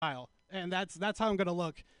and that's how I'm gonna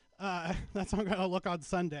look. That's how I'm gonna look on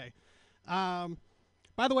Sunday.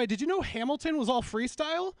 By the way, did you know Hamilton was all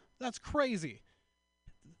freestyle? That's crazy.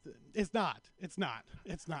 It's not.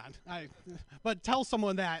 But tell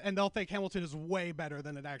someone that, and they'll think Hamilton is way better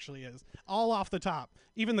than it actually is. All off the top,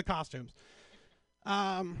 even the costumes.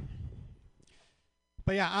 But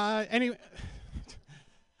yeah. Anyway,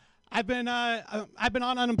 I've been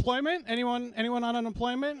on unemployment. Anyone on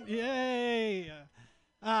unemployment? Yay!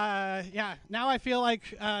 Yeah. Now I feel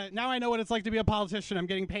like now I know what it's like to be a politician. I'm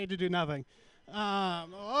getting paid to do nothing.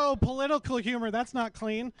 Political humor. That's not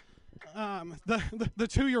clean. The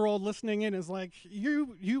 2-year-old listening in is like,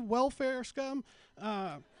 you welfare scum.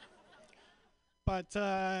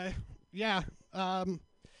 Yeah.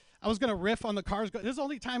 I was gonna riff on the cars. This is the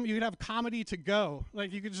only time you could have comedy to go.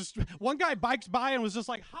 Like you could just, one guy biked by and was just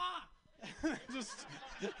like, ha,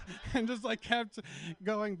 just like kept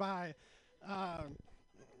going by,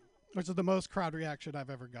 which is the most crowd reaction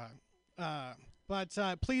I've ever got. But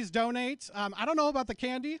please donate. I don't know about the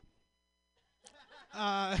candy.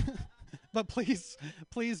 But please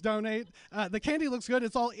donate. The candy looks good.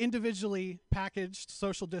 It's all individually packaged,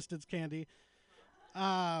 social distance candy.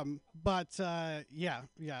 Yeah,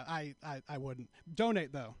 I wouldn't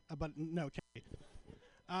donate though. But no candy.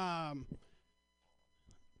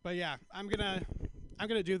 But yeah, I'm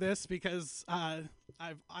gonna do this because I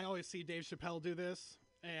always see Dave Chappelle do this,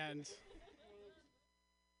 and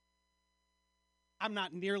I'm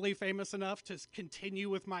not nearly famous enough to continue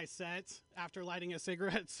with my set after lighting a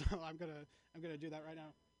cigarette, so I'm gonna do that right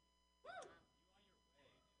now.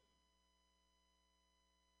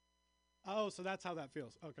 Oh, so that's how that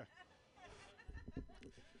feels. Okay.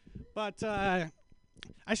 But I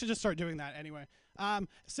should just start doing that anyway.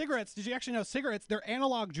 Cigarettes, did you actually know cigarettes, they're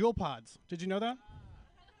analog Juul pods. Did you know that?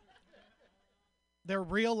 They're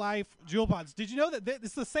real life Juul pods. Did you know that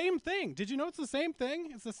it's the same thing? Did you know it's the same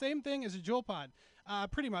thing? It's the same thing as a Juul pod,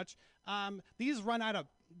 pretty much. These run out of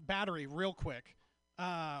battery real quick.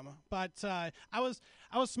 But I was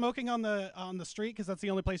smoking on the street because that's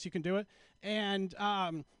the only place you can do it. And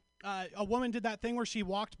a woman did that thing where she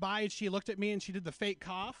walked by and she looked at me and she did the fake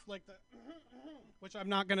cough, like the, which I'm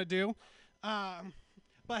not gonna do.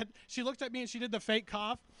 But she looked at me and she did the fake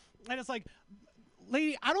cough, and it's like,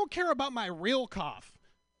 lady, I don't care about my real cough.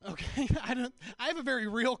 Okay, I have a very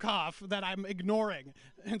real cough that I'm ignoring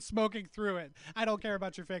and smoking through it. I don't care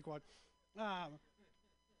about your fake one.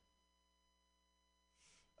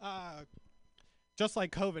 Just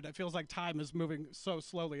like COVID, it feels like time is moving so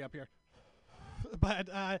slowly up here. But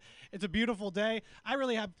it's a beautiful day. I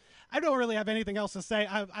don't really have anything else to say.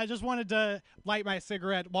 I just wanted to light my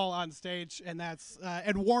cigarette while on stage, and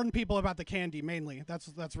and warn people about the candy mainly.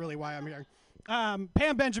 That's really why I'm here.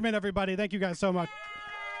 Pam Benjamin, everybody, thank you guys so much.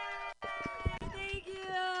 Thank you,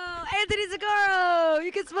 Anthony Zaccaro.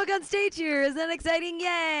 You can smoke on stage here. Isn't that exciting?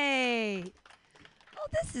 Yay! Oh,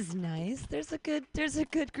 this is nice. There's a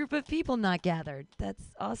good group of people not gathered. That's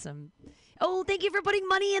awesome. Oh, thank you for putting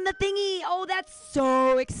money in the thingy. Oh, that's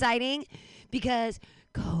so exciting because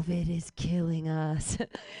COVID is killing us.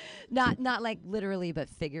 Not like literally, but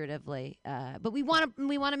figuratively. But we want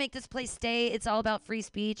to make this place stay. It's all about free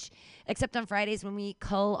speech, except on Fridays when we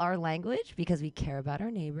cull our language because we care about our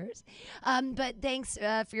neighbors. But thanks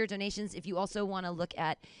for your donations. If you also want to look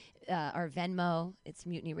at our Venmo, it's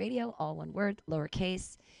Mutiny Radio, all one word,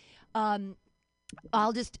 lowercase.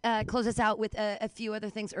 I'll just close us out with a few other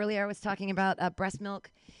things. Earlier I was talking about breast milk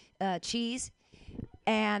cheese,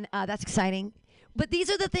 and that's exciting. But these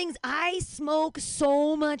are the things. I smoke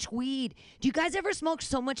so much weed. Do you guys ever smoke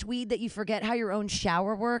so much weed that you forget how your own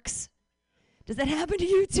shower works? Does that happen to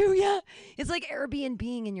you too? Yeah? It's like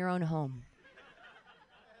Airbnb-ing in your own home.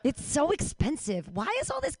 It's so expensive. Why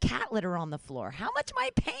is all this cat litter on the floor? How much am I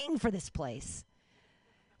paying for this place?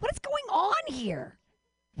 What is going on here?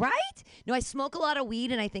 Right? No, I smoke a lot of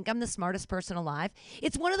weed, and I think I'm the smartest person alive.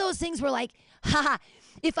 It's one of those things where, like, haha,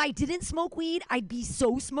 if I didn't smoke weed, I'd be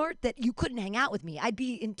so smart that you couldn't hang out with me. I'd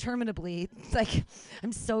be interminably, like,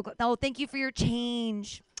 I'm so glad. Oh, thank you for your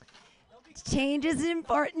change. Change is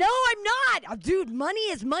important. No, I'm not. Oh, dude, money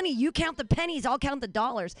is money. You count the pennies, I'll count the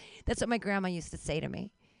dollars. That's what my grandma used to say to me.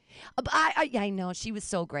 I know, she was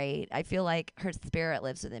so great. I feel like her spirit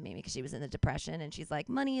lives within me because she was in the Depression, and she's like,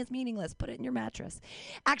 money is meaningless. Put it in your mattress.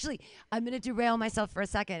 Actually, I'm going to derail myself for a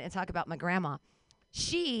second and talk about my grandma.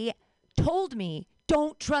 She told me,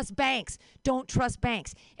 don't trust banks. Don't trust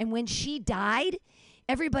banks. And when she died,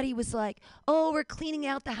 everybody was like, oh, we're cleaning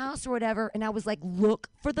out the house or whatever. And I was like, look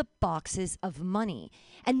for the boxes of money.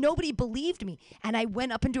 And nobody believed me. And I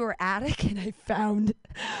went up into her attic and I found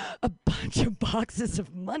a bunch of boxes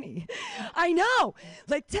of money. I know,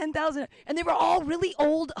 like 10,000, and they were all really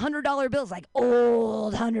old $100 bills, like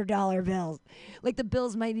old $100 bills. Like the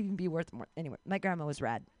bills might even be worth more. Anyway, my grandma was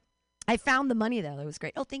rad. I found the money though. It was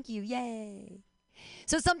great. Oh, thank you. Yay.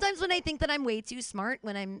 So sometimes when I think that I'm way too smart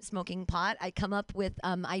when I'm smoking pot, I come up with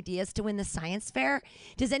ideas to win the science fair.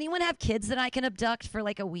 Does anyone have kids that I can abduct for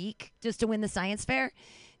like a week just to win the science fair?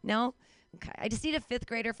 No? Okay. I just need a 5th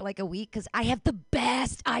grader for like a week because I have the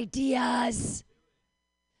best ideas.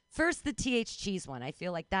 First, the TH cheese one. I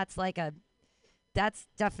feel like that's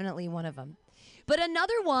definitely one of them. But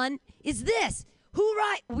another one is this.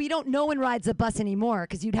 We don't know when rides a bus anymore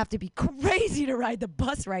because you'd have to be crazy to ride the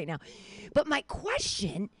bus right now. But my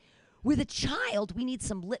question, with a child, we need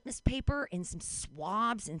some litmus paper and some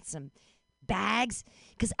swabs and some bags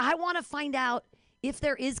because I want to find out if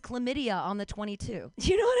there is chlamydia on the 22.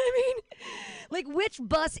 You know what I mean? Like, which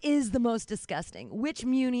bus is the most disgusting? Which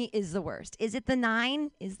Muni is the worst? Is it the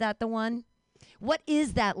 9? Is that the one? What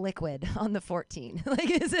is that liquid on the 14?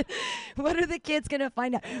 What are the kids going to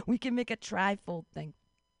find out? We can make a trifold thing.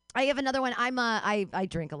 I have another one. I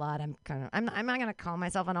drink a lot. I'm not going to call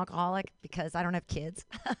myself an alcoholic because I don't have kids.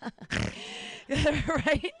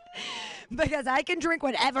 Right? Because I can drink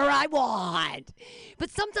whatever I want.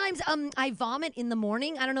 But sometimes I vomit in the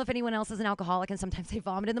morning. I don't know if anyone else is an alcoholic and sometimes they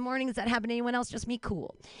vomit in the morning. Does that happen to anyone else? Just me?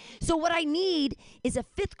 Cool. So what I need is a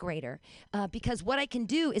 5th grader because what I can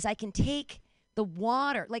do is I can take the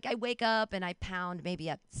water. Like I wake up and I pound maybe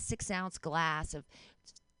a 6-ounce glass of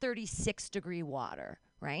 36-degree water,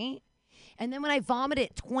 right? And then when I vomit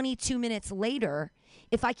it 22 minutes later,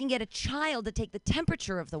 if I can get a child to take the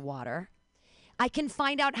temperature of the water, I can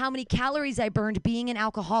find out how many calories I burned being an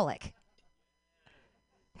alcoholic.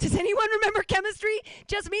 Does anyone remember chemistry?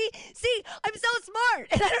 Just me? See, I'm so smart,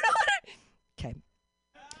 and I don't know what to... Okay.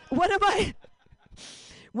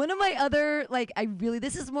 One of my other,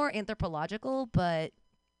 this is more anthropological, but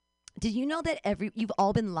did you know that you've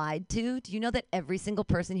all been lied to? Do you know that every single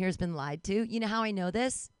person here has been lied to? You know how I know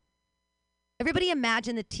this? Everybody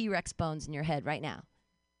imagine the T-Rex bones in your head right now.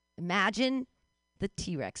 Imagine the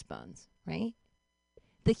T-Rex bones, right?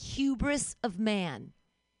 The hubris of man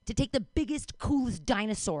to take the biggest, coolest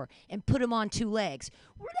dinosaur and put him on 2 legs.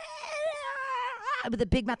 With a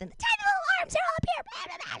big mouth and the tiny little arms are all up here.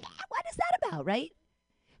 What is that about, right?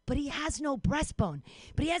 But he has no breastbone.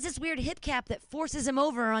 But he has this weird hip cap that forces him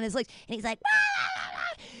over on his legs. And he's like,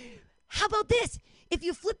 how about this? If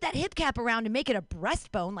you flip that hip cap around and make it a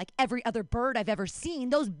breastbone like every other bird I've ever seen,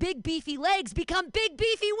 those big beefy legs become big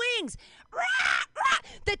beefy wings.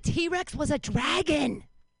 The T-Rex was a dragon.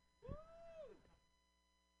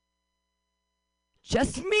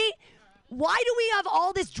 Just me? Why do we have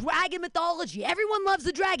all this dragon mythology? Everyone loves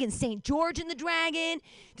the dragon. St. George and the dragon.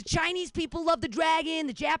 The Chinese people love the dragon.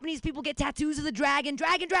 The Japanese people get tattoos of the dragon.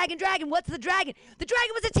 Dragon, dragon, dragon. What's the dragon? The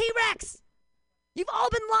dragon was a T-Rex. You've all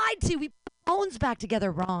been lied to. We put bones back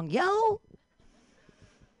together wrong, yo.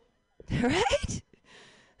 Right?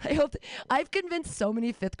 I hope I've convinced so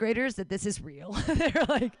many 5th graders that this is real. They're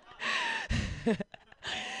like,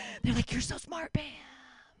 you're so smart, Bam.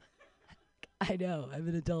 I know, I'm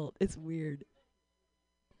an adult. It's weird.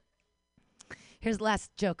 Here's the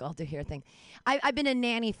last joke I'll do here thing. I've been a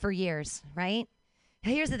nanny for years, right?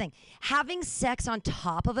 Here's the thing. Having sex on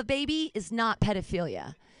top of a baby is not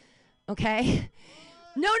pedophilia, okay?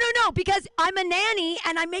 No, because I'm a nanny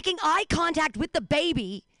and I'm making eye contact with the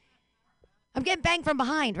baby. I'm getting banged from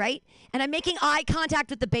behind, right? And I'm making eye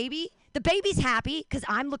contact with the baby. The baby's happy because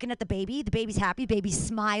I'm looking at the baby. The baby's happy. Baby's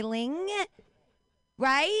smiling,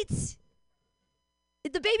 right?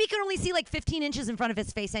 The baby can only see like 15 inches in front of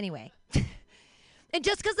his face anyway. And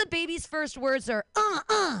just because the baby's first words are,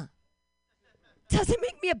 doesn't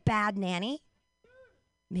make me a bad nanny.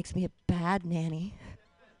 Makes me a bad nanny.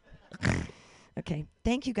 Okay,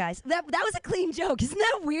 thank you guys. That was a clean joke. Isn't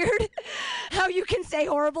that weird? How you can say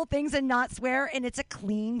horrible things and not swear and it's a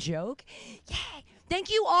clean joke? Yay. Thank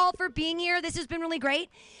you all for being here. This has been really great.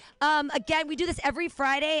 Again, we do this every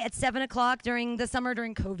Friday at 7 o'clock during the summer,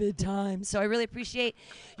 during COVID time. So I really appreciate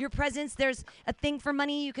your presence. There's a thing for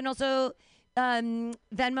money. You can also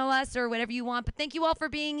Venmo us or whatever you want. But thank you all for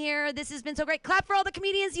being here. This has been so great. Clap for all the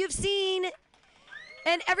comedians you've seen.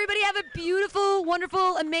 And everybody have a beautiful,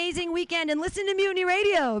 wonderful, amazing weekend. And listen to Mutiny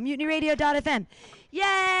Radio, mutinyradio.fm.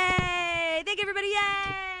 Yay! Thank you, everybody.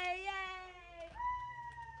 Yay!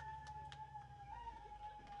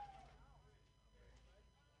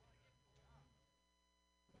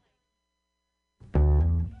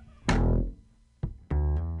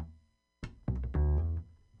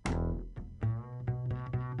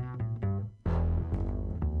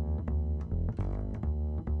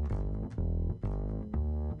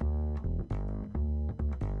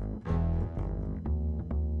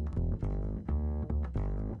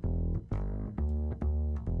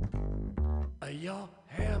 You're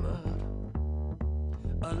hammered,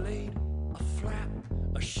 laid flat,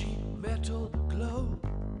 a sheet metal globe.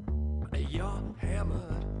 You're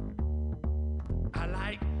hammered, I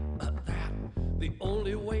like that, the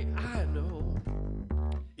only way I know.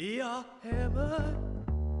 You're hammered,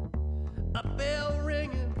 a bell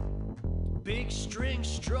ringing, big string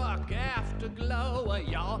struck afterglow.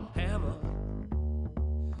 You're hammered,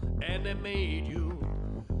 and they made you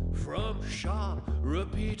from sharp,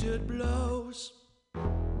 repeated blows.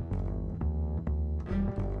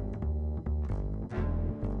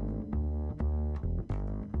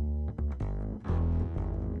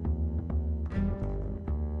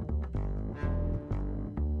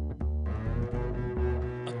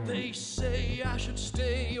 They say I should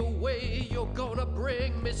stay away, you're gonna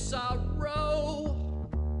bring me sorrow.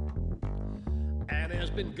 And there's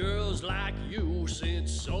been girls like you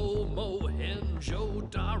since old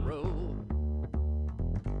Mohenjo-Daro.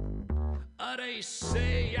 They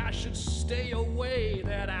say I should stay away,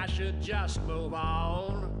 that I should just move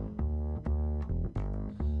on.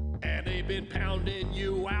 And they've been pounding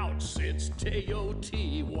you out since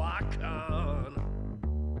Teotihuacan.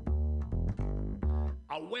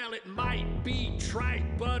 Well, it might be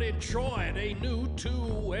trite, but in Troy they knew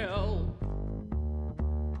too well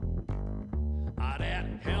that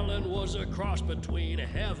Helen was a cross between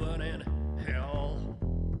heaven and hell.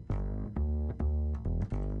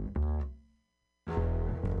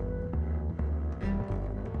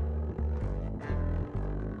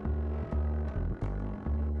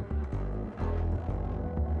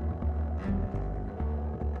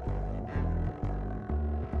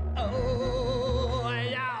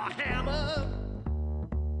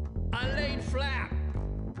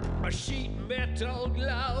 Sheet metal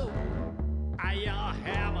glow, you're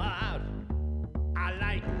hammered, I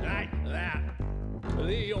like that,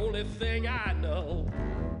 the only thing I know.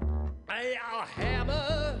 You're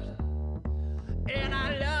hammered, and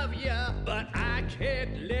I love you, but I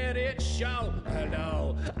can't let it show.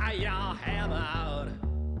 No, you're hammered,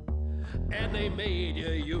 and they made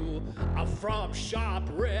you from sharp,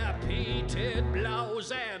 repeated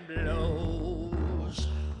blows and blows.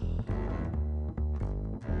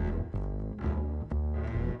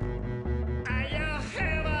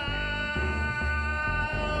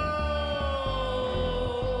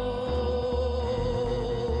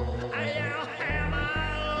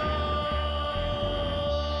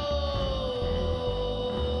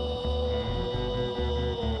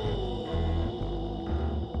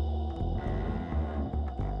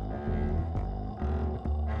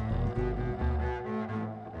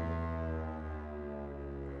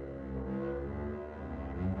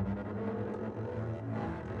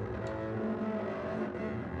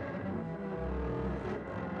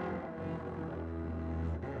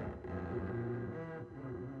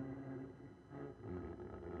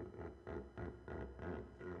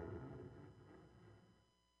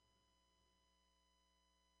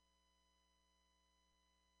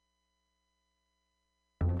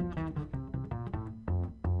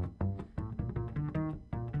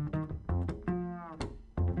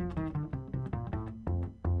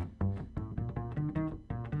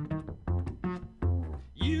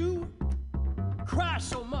 Cry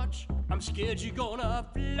so much, I'm scared you're gonna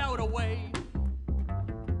float away.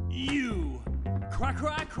 You cry,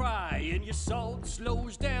 cry, cry, and your salt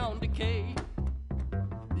slows down decay.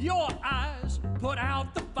 Your eyes put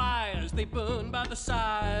out the fires, they burn by the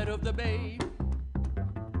side of the bay.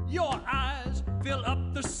 Your eyes fill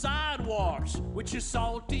up the sidewalks with your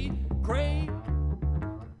salty gray.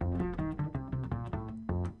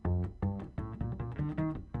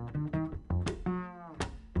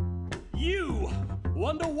 You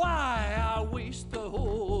wonder why I waste the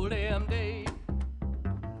whole damn day.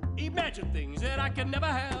 Imagine things that I can never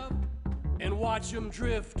have and watch them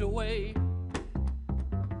drift away.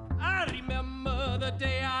 I remember the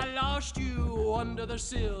day I lost you under the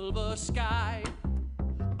silver sky.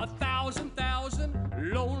 1,000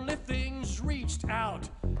 lonely things reached out,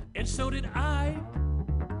 and so did I.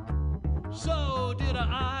 So did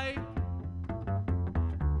I.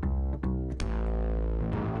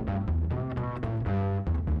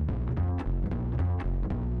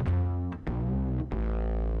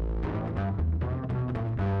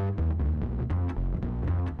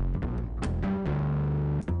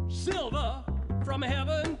 Silver from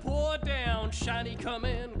heaven poured down, shiny come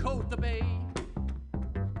and coat the bay.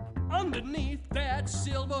 Underneath that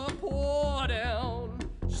silver pour down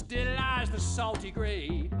still lies the salty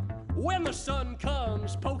gray. When the sun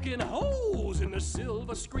comes poking holes in the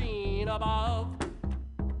silver screen above,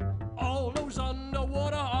 all those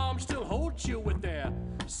underwater arms still hold you with their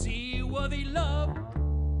seaworthy love.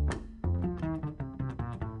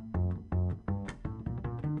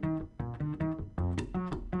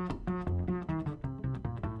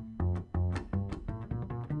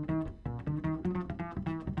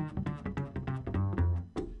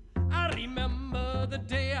 the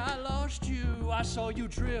day I lost you, I saw you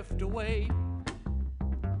drift away.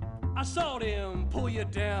 I saw them pull you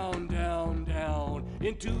down, down, down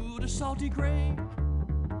into the salty grave.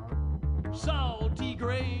 Salty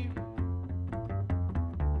grave.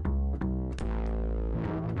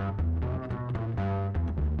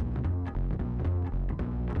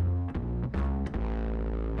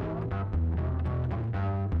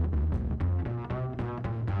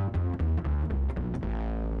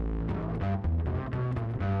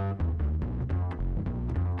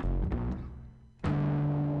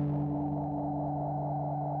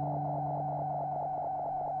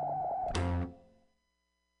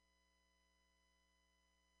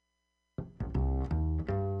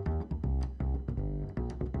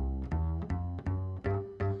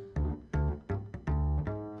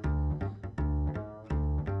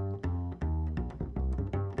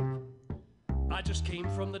 I just came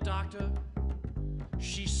from the doctor.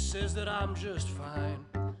 She says that I'm just fine.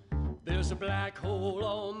 There's a black hole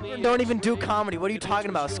on me. Don't even do comedy. What are you talking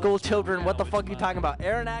about? School children. What the fuck are you talking about?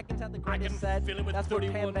 Aaron Atkins had the greatest set. That's what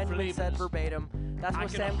Pam Benjamin said verbatim. That's what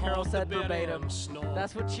Sam Carroll said verbatim.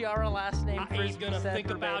 That's what Chiara last name Frisbee said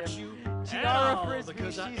verbatim. Chiara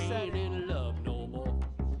Frisbee, she said in love no more.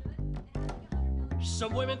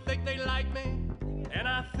 Some women think they like me, and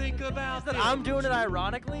I think about that. I'm doing it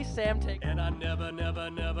ironically. Sam take. And I never, never,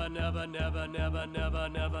 never, never, never, never, never,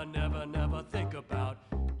 never, never, never think about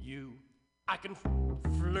you. I can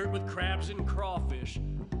flirt with crabs and crawfish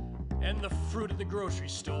and the fruit at the grocery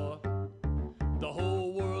store. The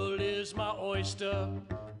whole world is my oyster,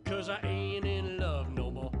 'cause I ain't in love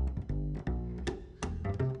no more.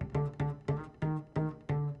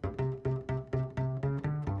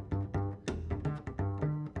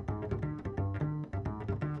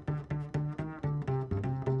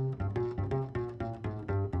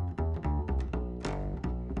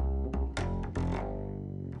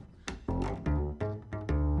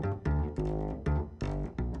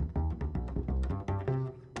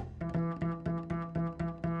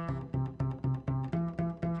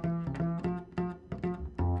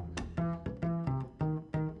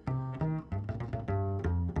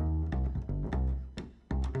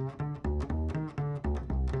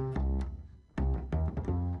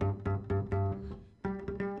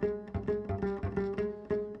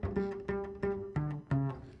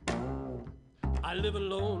 I live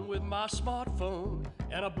alone with my smartphone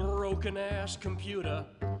and a broken-ass computer.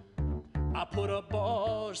 I put up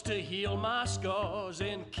bars to heal my scars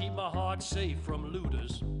and keep my heart safe from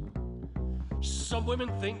looters. Some women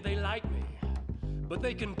think they like me, but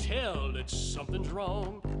they can tell that something's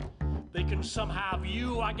wrong. They can somehow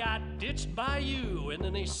view I got ditched by you, and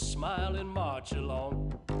then they smile and march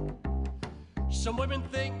along. Some women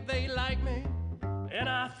think they like me, and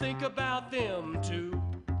I think about them too.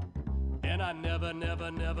 And I never, never,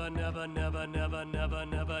 never, never, never, never, never,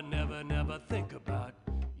 never, never, never think about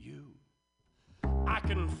you. I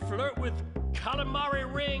can flirt with calamari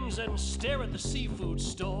rings and stare at the seafood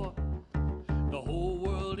store. The whole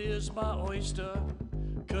world is my oyster,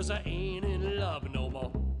 'cause I ain't in love no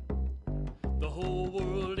more. The whole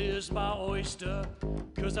world is my oyster,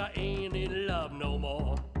 'cause I ain't in love no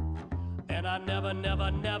more. And I never, never,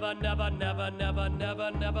 never, never, never, never,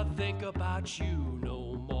 never, never think about you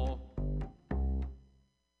no more.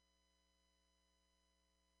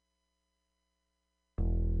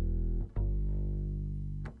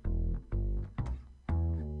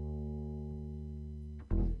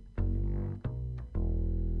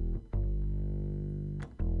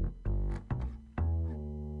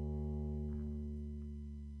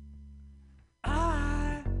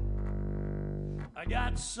 I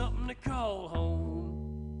got something to call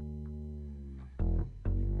home.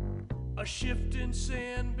 A shifting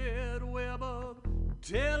sandbed web of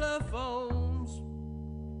telephones.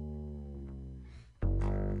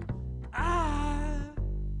 I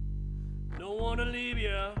don't want to leave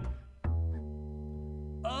you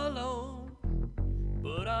alone,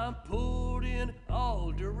 but I'm pulled in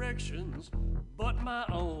all directions but my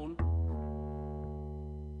own.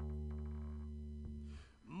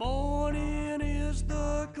 Morning is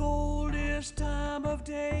the coldest time of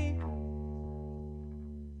day,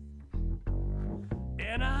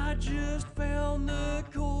 and I just found the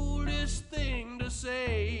coldest thing to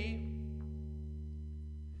say.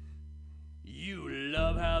 You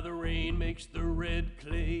love how the rain makes the red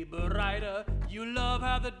clay brighter. You love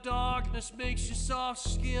how the darkness makes your soft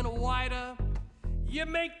skin whiter. You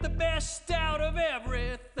make the best out of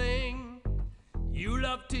everything. You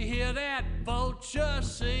love to hear that vulture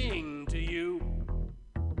sing to you.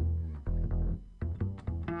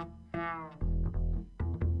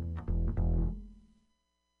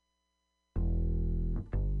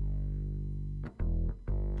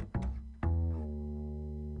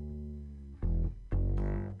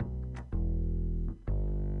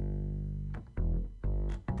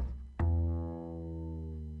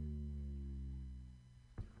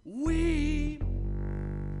 We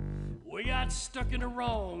got stuck in the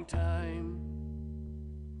wrong time.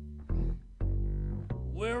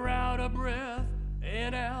 We're out of breath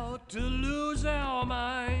and out to lose our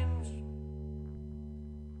minds.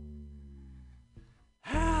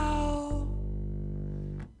 How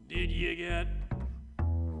did you get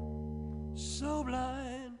so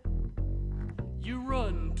blind? You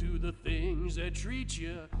run to the things that treat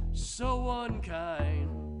you so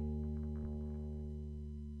unkind.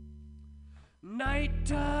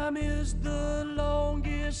 Nighttime is the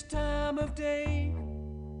longest time of day.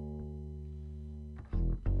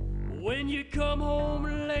 When you come home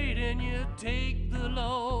late and you take the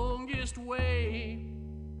longest way.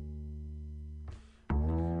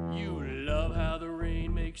 You love how the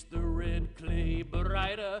rain makes the red clay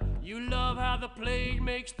brighter. You love how the plague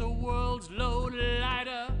makes the world's load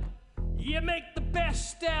lighter. You make the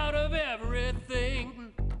best out of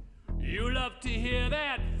everything. You love to hear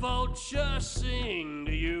that vulture sing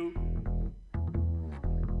to you.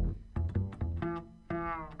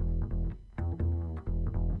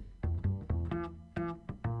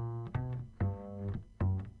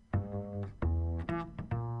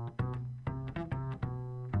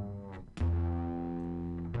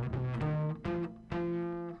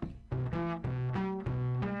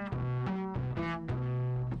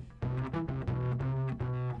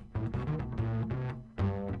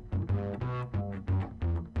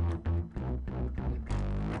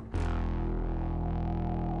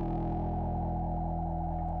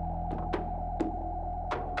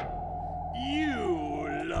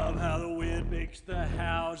 The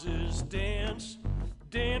houses dance,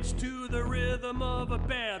 dance to the rhythm of a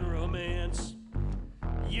bad romance.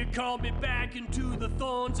 You called me back into the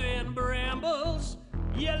thorns and brambles.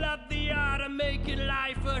 You love the art of making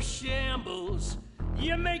life a shambles.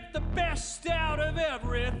 You make the best out of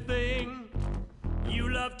everything. You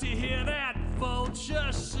love to hear that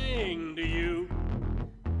vulture sing to you.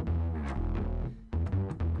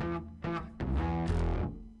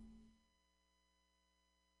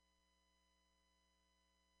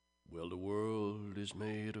 Well, the world is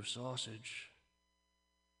made of sausage,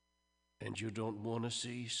 and you don't want to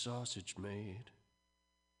see sausage made.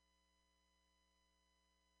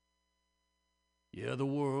 Yeah, the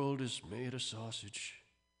world is made of sausage,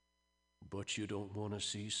 but you don't want to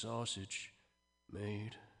see sausage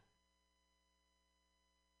made.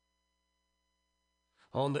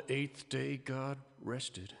 On the 8th day God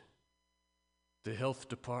rested. The health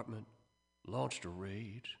department launched a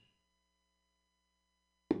raid.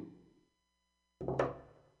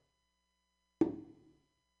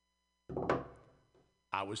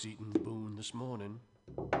 I was eating Boone this morning,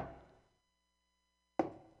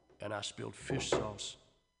 and I spilled fish sauce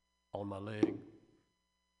on my leg.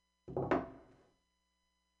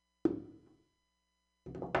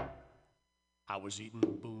 I was eating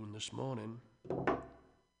Boone this morning,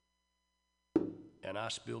 and I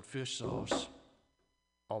spilled fish sauce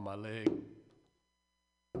on my leg.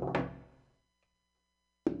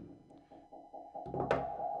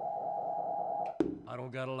 I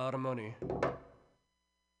don't got a lot of money,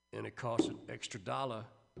 and it costs an extra $1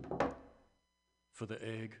 for the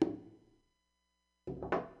egg.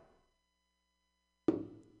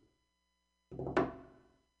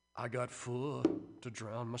 I got full to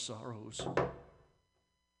drown my sorrows,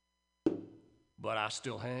 but I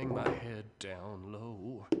still hang my head down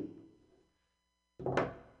low.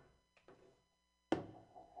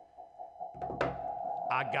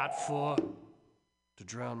 I got full to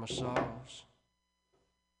drown my sorrows,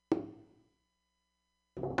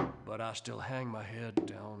 but I still hang my head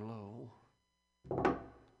down low.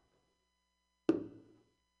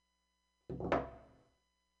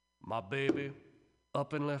 My baby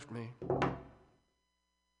up and left me.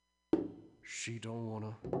 She don't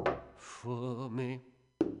wanna fool me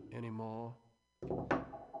anymore.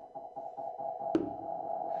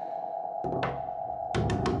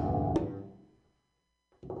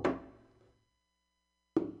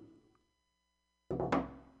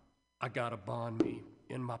 I got a bond me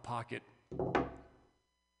in my pocket.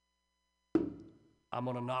 I'm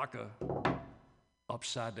gonna knock her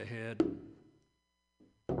upside the head.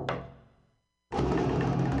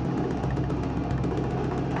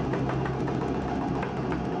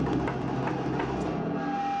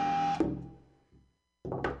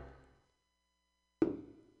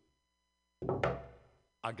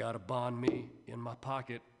 I got a bond me in my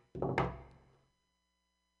pocket.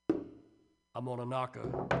 I'm gonna knock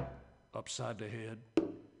her upside the head.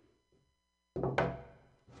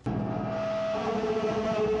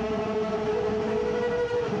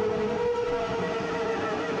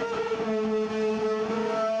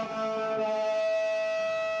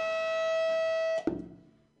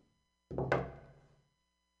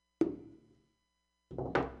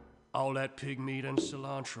 all that pig meat and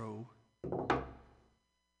cilantro.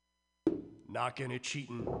 Knock any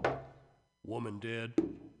cheating woman dead.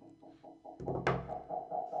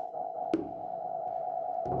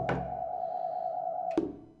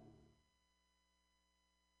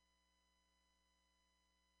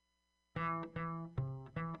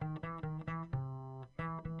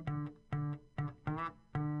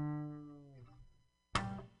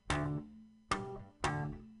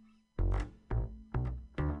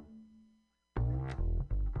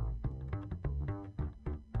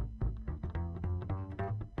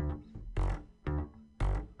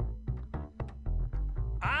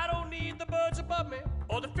 Above me,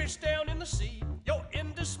 or the fish down in the sea. You're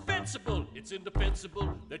indispensable, it's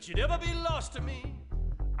indefensible that you'd ever be lost to me.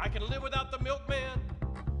 I can live without the milkman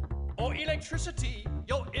or electricity.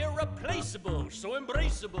 You're irreplaceable, so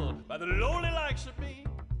embraceable by the lowly likes of me.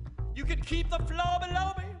 You can keep the floor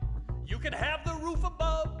below me, you can have the roof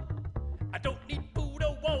above. I don't need food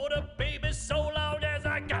or water, baby, so long as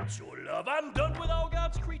I got your love. I'm done with all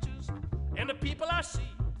God's creatures and the people I see.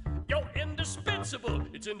 You're indispensable,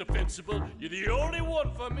 it's indefensible, you're the only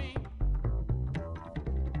one for me.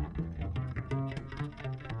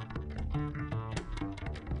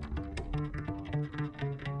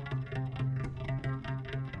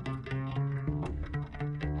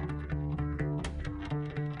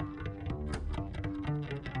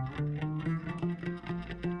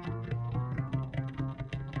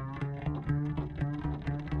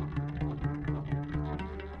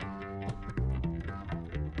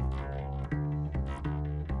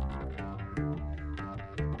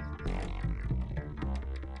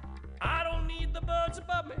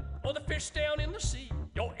 Above me, or the fish down in the sea.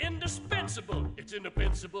 You're indispensable, it's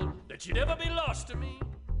indefensible that you'd ever be lost to me.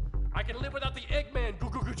 I can live without the Eggman,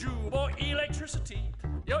 goo-goo-goo-joo, or electricity.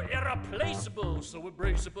 You're irreplaceable, so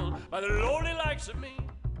embraceable by the lonely likes of me.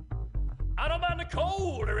 I don't mind the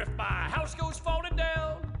cold, or if my house goes falling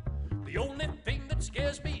down. The only thing that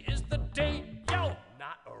scares me is the day you're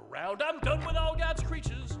not around. I'm done with all God's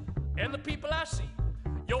creatures and the people I see.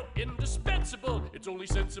 You're indispensable, it's only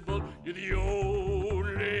sensible, you're the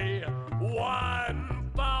only one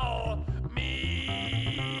for me.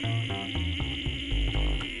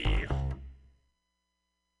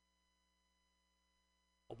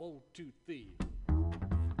 1, 2, 3.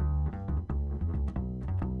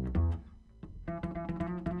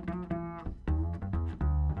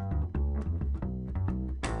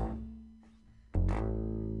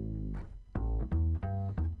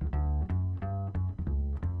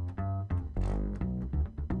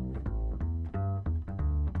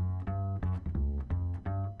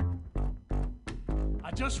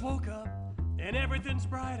 I just woke up and everything's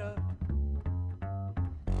brighter.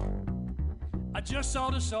 I just saw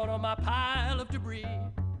the sun on my pile of debris.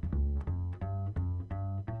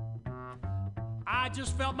 I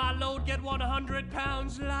just felt my load get 100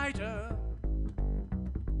 pounds lighter.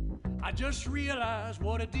 I just realized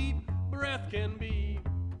what a deep breath can be.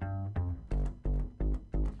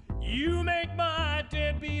 You make my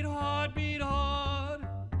deadbeat heart beat hard.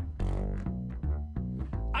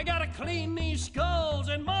 I gotta clean these skulls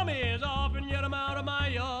and mummies off and get them out of my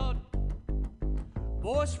yard.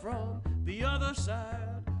 Voice from the other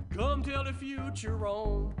side, come tell the future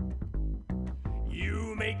on.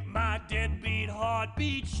 You make my deadbeat heart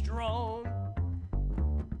beat strong.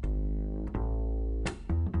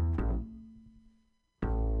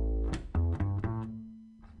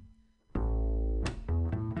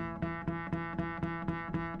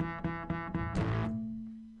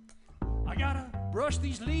 I gotta brush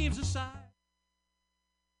these leaves aside.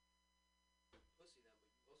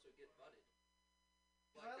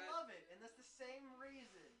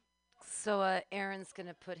 So Aaron's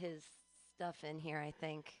gonna put his stuff in here, I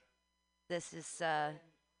think. This is I never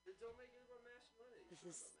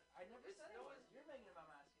said you're making it about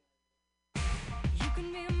masculinity. You can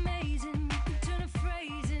be amazing, you can turn a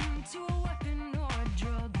phrase into a weapon or a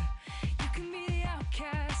drug. You can be the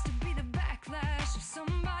outcast to be the backlash of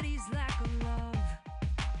somebody's lack of love.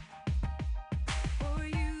 Or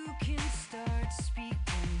you can start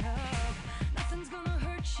speaking up. Nothing's gonna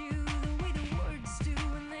hurt you the way the words do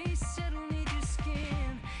when they settle near your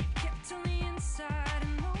skin. Kept on the inside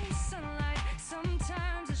and no sunlight.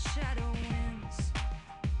 Sometimes a shadow wins.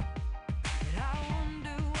 But I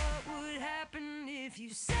wonder what would happen if you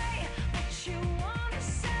say what you wanna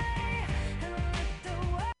say and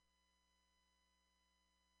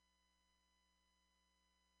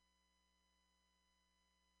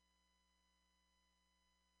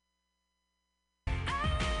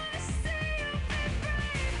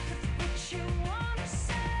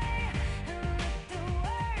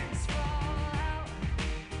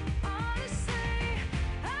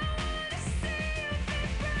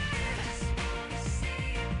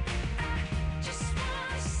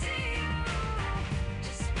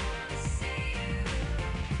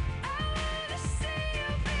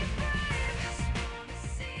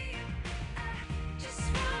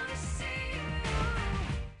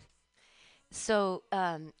So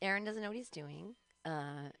Aaron doesn't know what he's doing,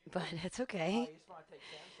 but it's okay.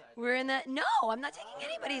 We're in that. No, I'm not taking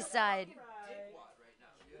anybody's side.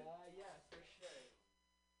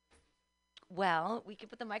 Well, we could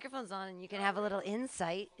put the microphones on and you can have a little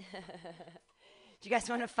insight. Do you guys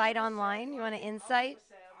want to fight online? You want an insight?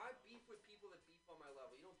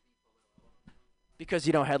 Because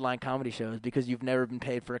you don't headline comedy shows, because you've never been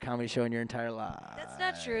paid for a comedy show in your entire life. That's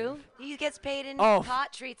not true. He gets paid in Oh.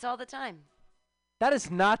 pot treats all the time. That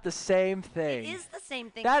is not the same thing. It is the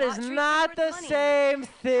same thing. That Pot is treats are not worth the money. same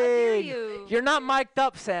thing. you? You're not mic'd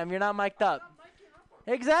up, Sam. You're not mic'd up.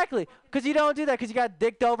 Exactly. Because you don't do that, because you got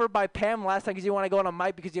dicked over by Pam last time because you want to go on a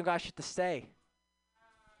mic because you got shit to say.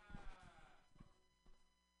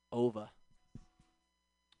 Over.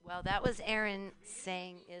 Well, that was Aaron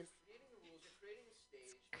saying is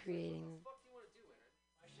creating.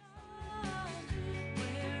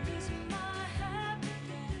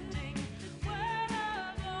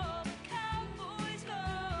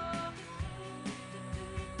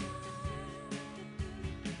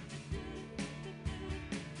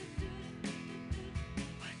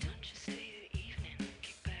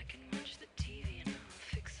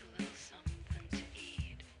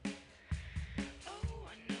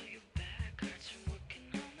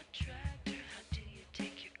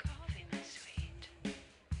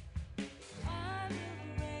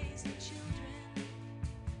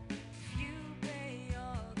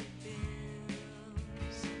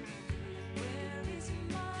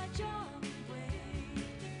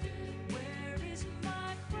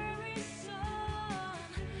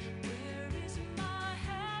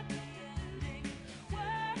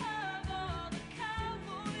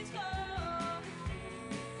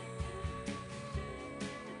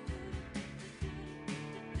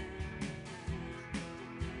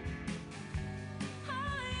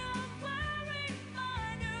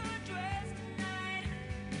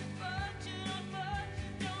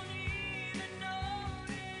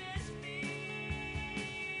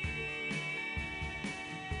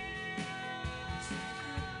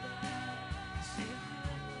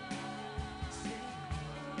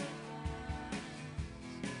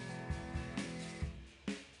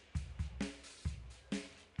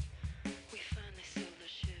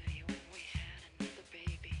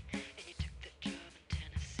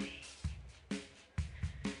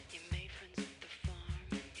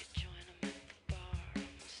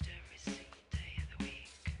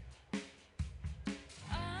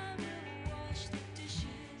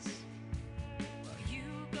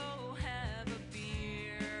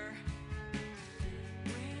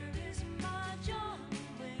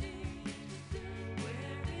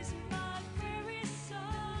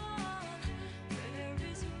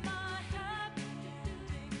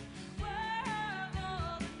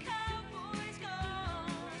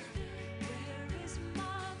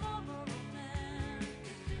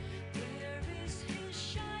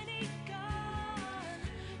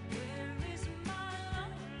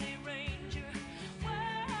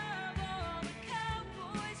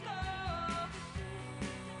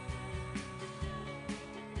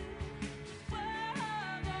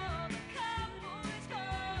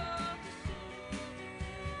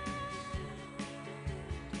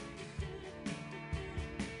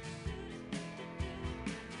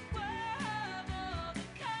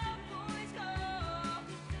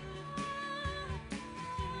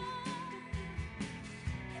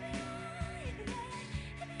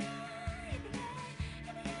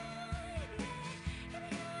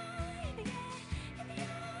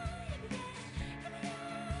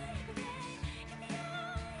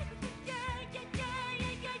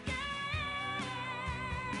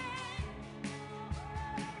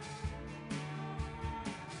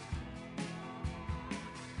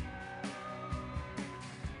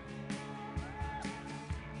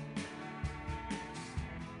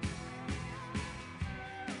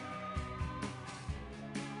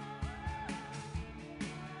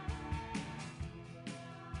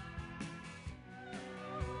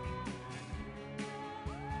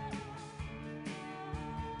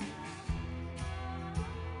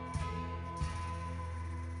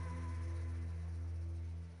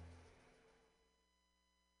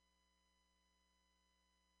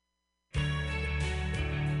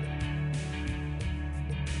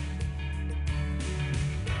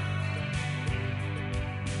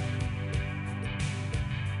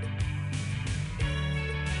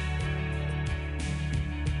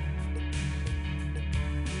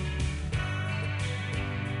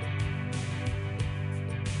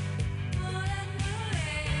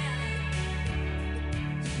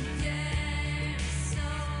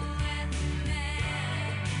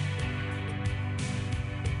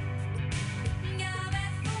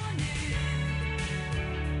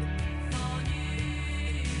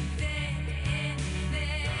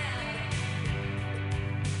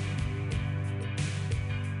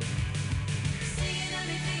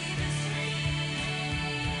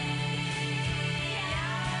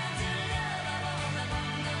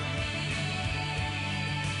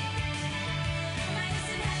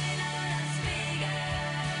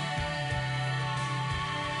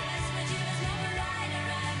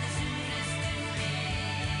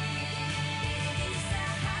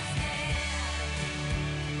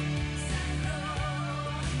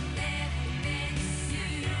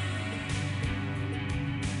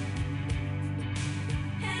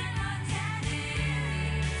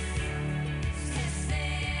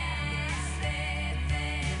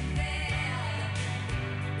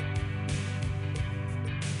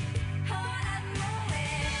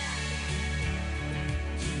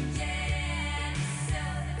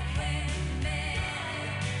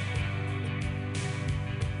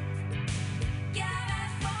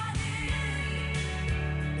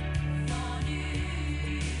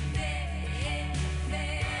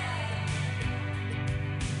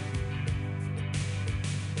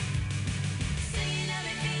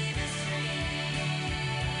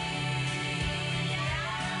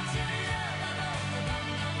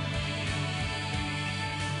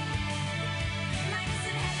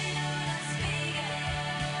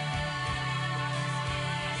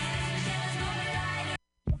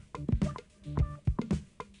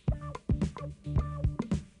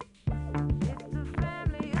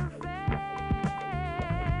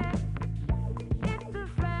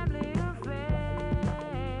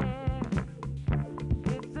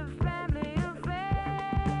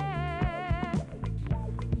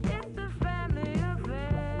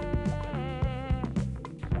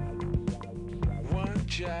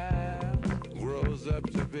 child grows up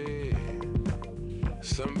to be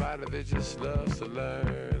somebody that just loves to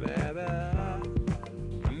learn, and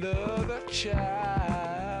another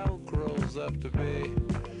child grows up to be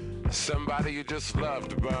somebody you just love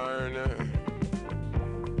to burn.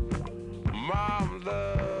 Mom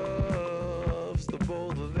loves the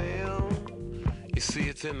both of them. You see,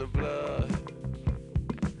 it's in the blood.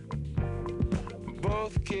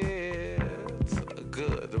 Both kids are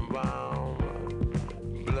good and bomb.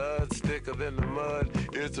 Blood's thicker than the mud.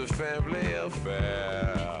 It's a family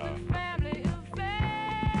affair.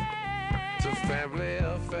 It's a family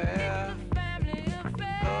affair.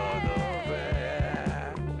 Oh, no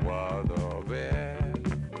bad. What no bad.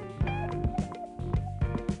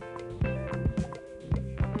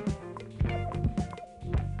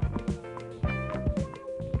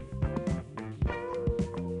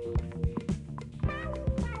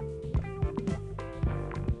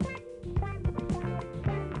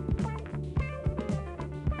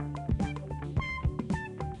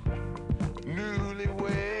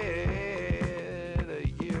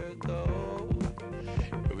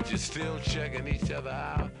 Still checking each other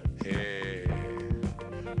out. Hey,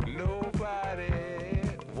 nobody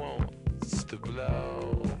wants to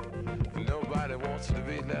blow. Nobody wants to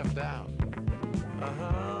be left out.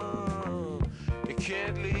 You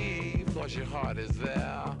can't leave cause your heart is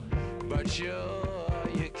there. But you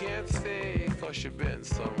can't stay cause you've been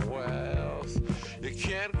somewhere else. You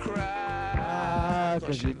can't cry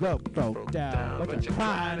cause you broke down. But you're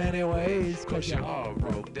crying anyways cause your heart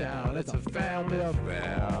broke down. It's a family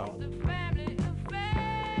affair.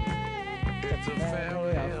 It's a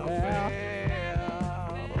family affair.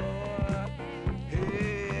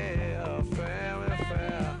 Yeah, family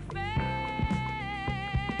affair.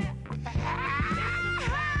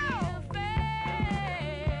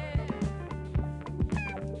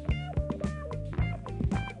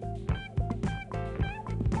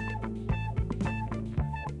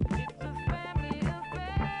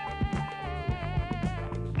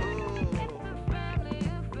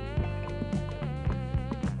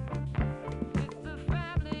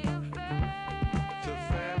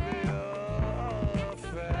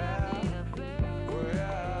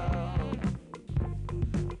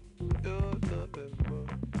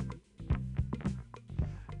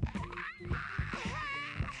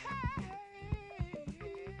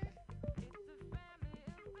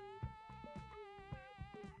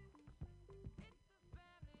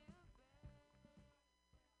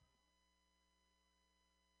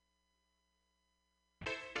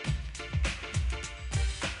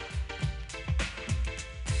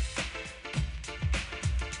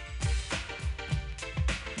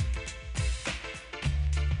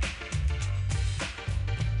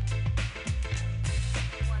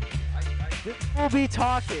 This fool be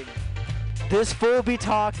talking. This fool be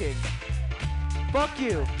talking. Fuck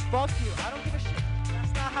you. Fuck you. I don't give a shit.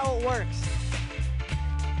 That's not how it works.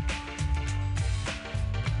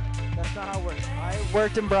 That's not how it works. I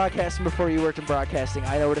worked in broadcasting before you worked in broadcasting.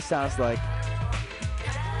 I know what it sounds like.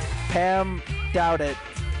 Pam, doubt it.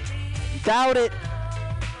 Doubt it.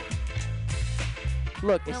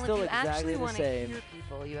 Look, it's still exactly the same. Hear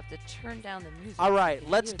people, you have to turn down the music. All right,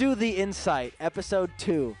 let's do the Insight, episode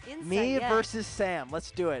 2. Insight, Me yes. versus Sam. Let's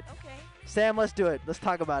do it. Okay. Sam, let's do it. Let's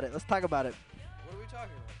talk about it. Let's talk about it. What are we talking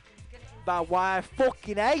about? About why I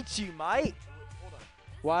fucking hate you, mate. Hold on.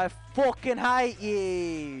 Why I fucking hate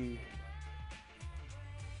you.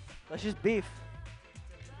 Let's just beef.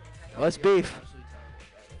 Let's beef.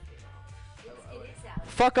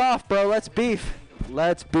 Fuck off, bro. Let's beef.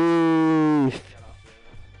 Let's beef.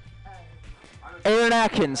 Aaron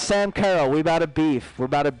Atkins, Sam Carroll, we about to beef. We're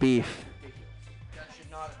about to beef. That should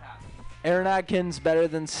not have happened. Aaron Atkins better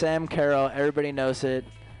than Sam Carroll. Everybody knows it. Are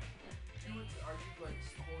you like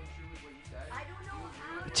following through with what you said? I don't know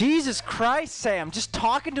how. Jesus Christ, Sam. Just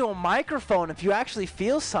talking to a microphone if you actually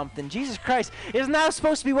feel something. Jesus Christ. Isn't that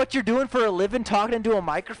supposed to be what you're doing for a living, talking into a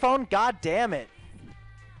microphone? God damn it.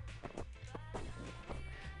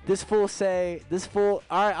 This fool,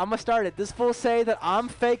 alright, I'm gonna start it. This fool say that I'm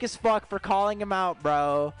fake as fuck for calling him out,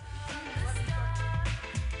 bro.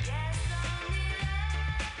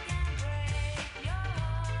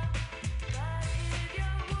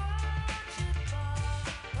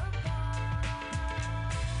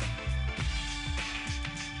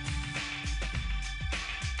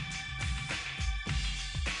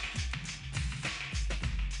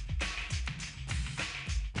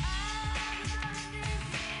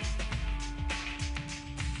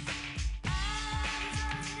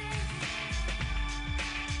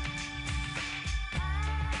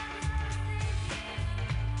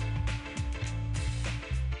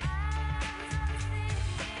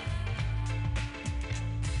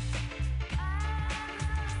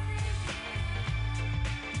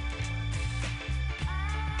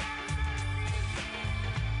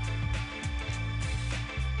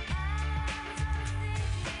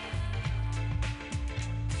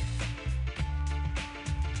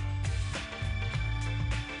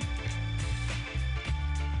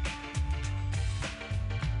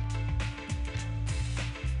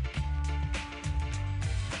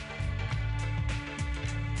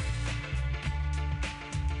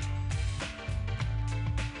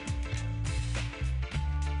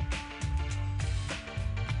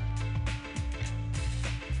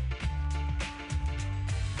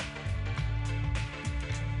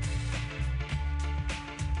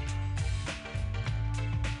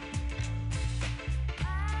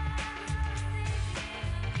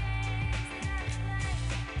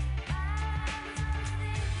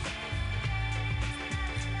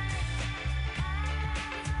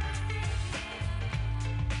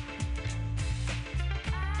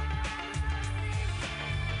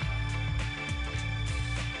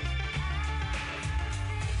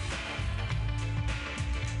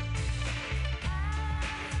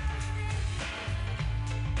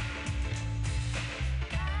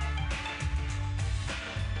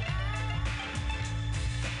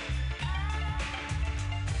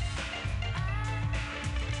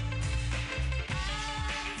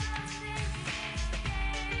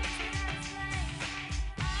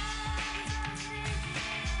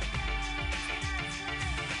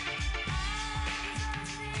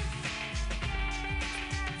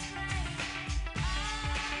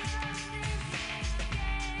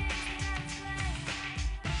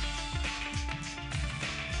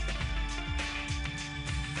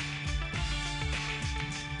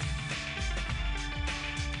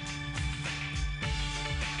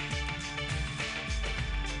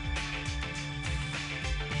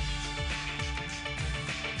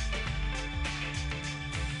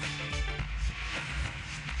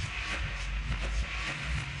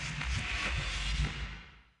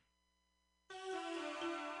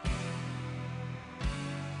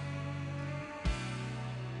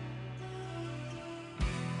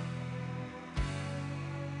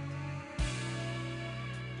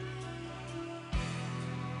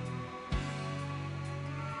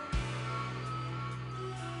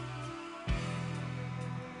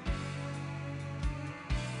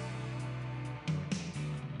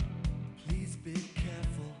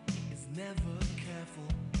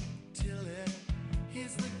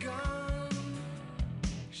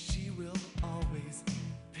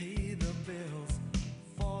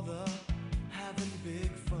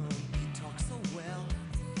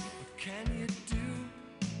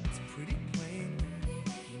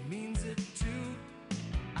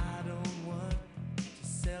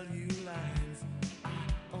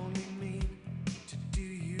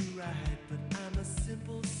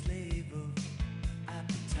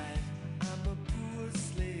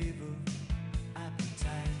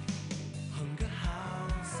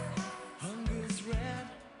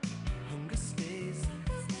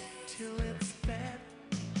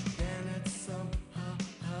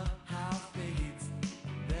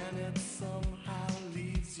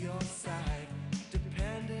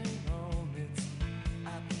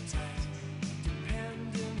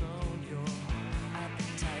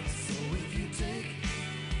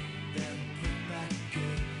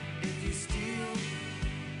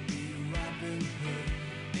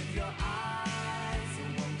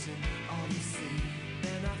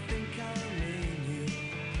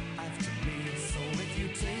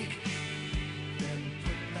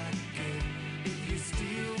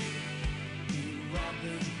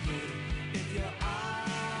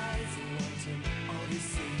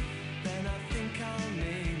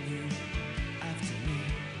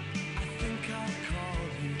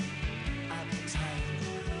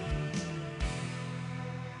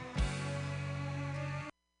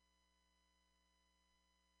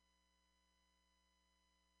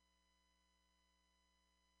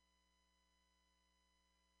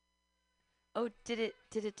 Oh, did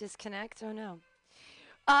it disconnect? Oh no.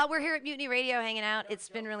 We're here at Mutiny Radio hanging out. It's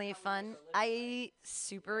been really fun. I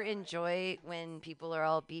super enjoy when people are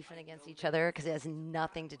all beefing against each other because it has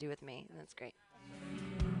nothing to do with me. And that's great.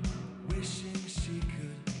 Wishing she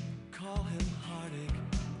could call him heartache,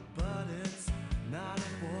 but it's not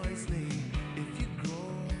a boy's name. If you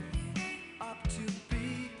grow up to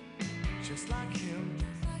be just like him,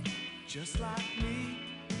 just like me,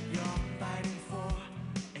 you're fighting for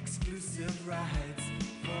exclusive rides,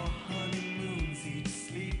 for honeymoons each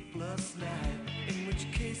sleepless night. In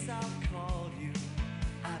which case I'll call you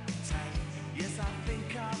appetite. Yes, I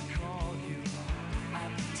think I'll call you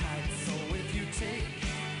appetite. So if you take,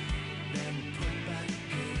 then put back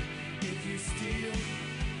good. If you steal,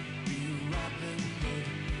 be Robin Hood.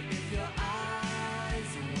 If your eyes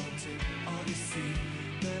are wanting all you see,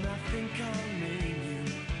 then I think I'll name you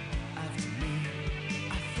after me.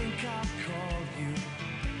 I think I'll call you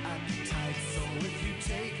appetite. So if you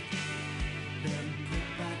take, then put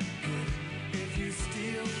back good. If you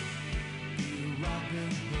steal, be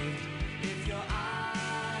Robin Hood. If your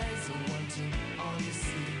eyes are wanting all you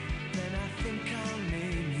see, then I think I'll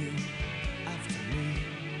name you after me.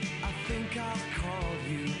 I think I'll call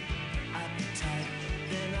you appetite.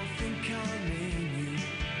 Then I think I'll name you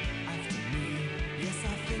after me. Yes,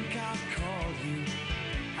 I think I'll call you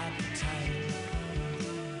appetite.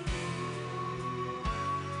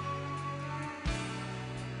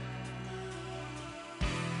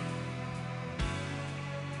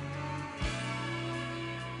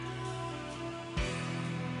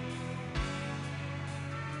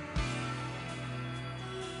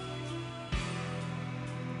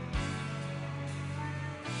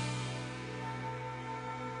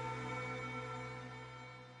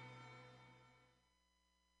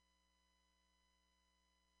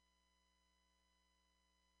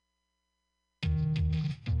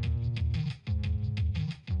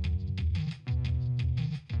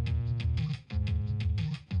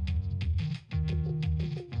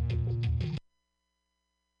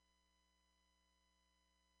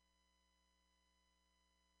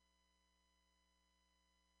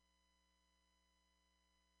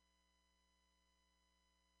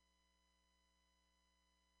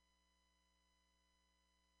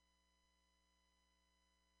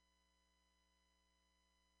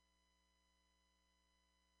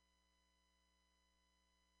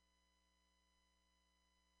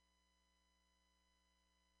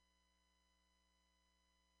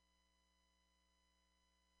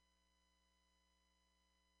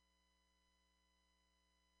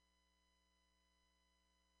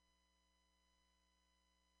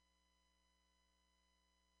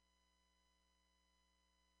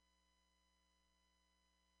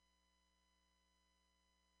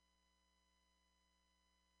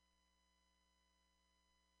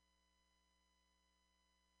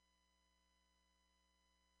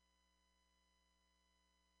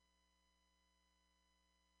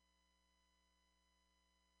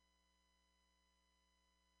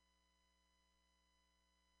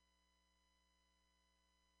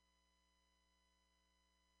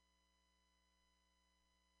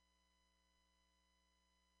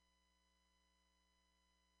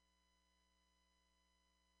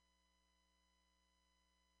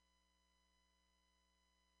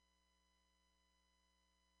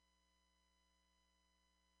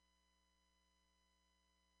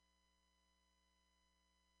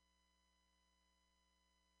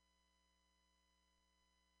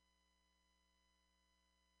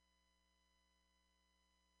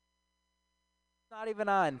 Not even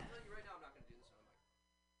on.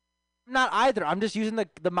 I'm not either. I'm just using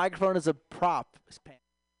the microphone as a prop.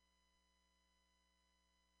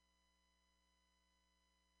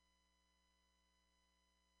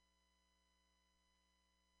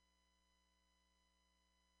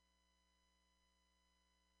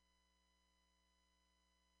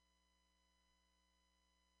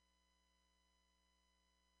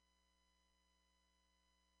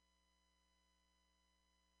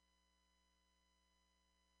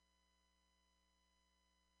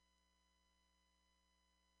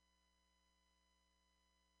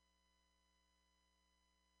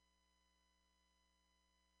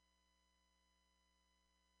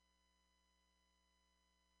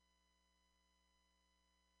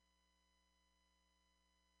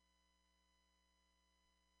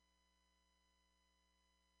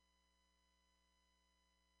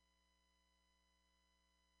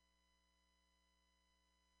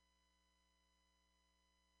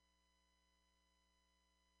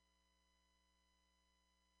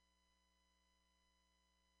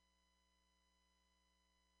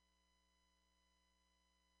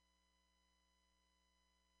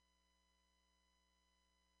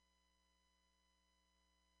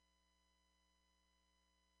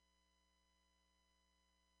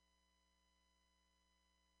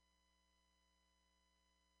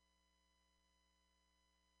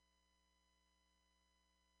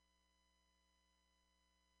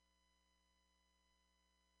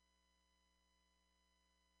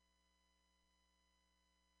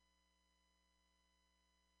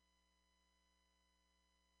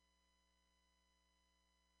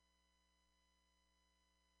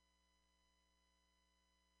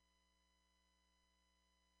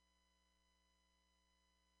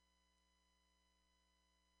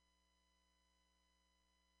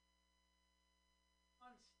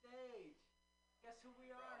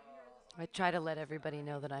 I try to let everybody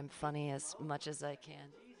know that I'm funny as much as I can.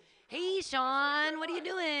 Hey, Sean, what are you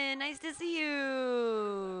doing? Nice to see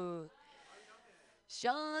you.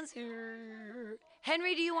 Sean's here.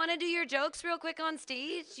 Henry, do you want to do your jokes real quick on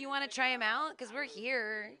stage? Do you want to try them out? Because we're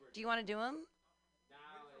here. Do you want to do them?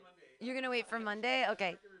 You're going to wait for Monday?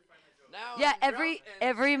 Okay. Yeah,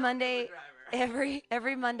 every Monday,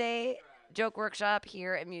 every Monday, joke workshop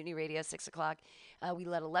here at Mutiny Radio, 6 o'clock. We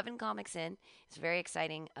let 11 comics in. It's very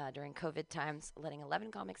exciting during COVID times, letting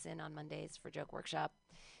 11 comics in on Mondays for joke workshop.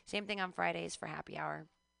 Same thing on Fridays for happy hour.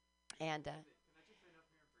 And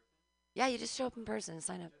yeah, you just show up in person and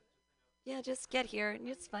sign up. Yeah, just get here and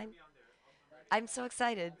it's fine. I'm so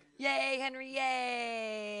excited. Yay, Henry,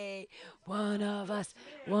 yay! One of us,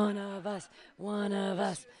 one of us, one of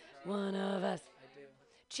us, one of us.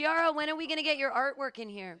 Chiara, when are we going to get your artwork in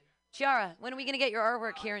here? Chiara, when are we going to get your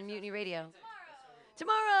artwork here in Mutiny Radio?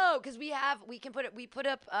 Tomorrow, because we put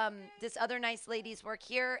up this other nice lady's work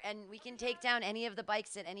here, and we can take down any of the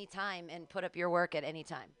bikes at any time and put up your work at any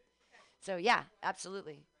time. So yeah,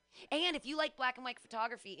 absolutely. And if you like black and white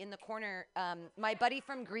photography in the corner, my buddy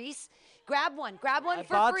from Greece, grab one for free. I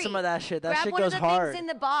bought some of that shit. That shit goes hard. Grab one of the things in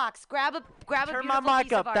the box. Grab a Turn beautiful my mic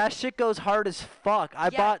piece of up. art. That shit goes hard as fuck. I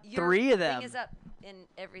bought 3 of them. Thing is up in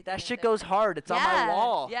everything. That shit goes hard. It's on my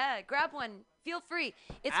wall. Yeah, grab one. Feel free.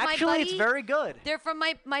 It's Actually, my buddy. it's very good. They're from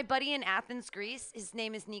my buddy in Athens, Greece. His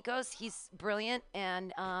name is Nikos. He's brilliant,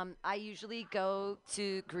 and I usually go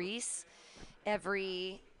to Greece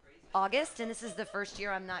every August, and this is the first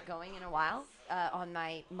year I'm not going in a while on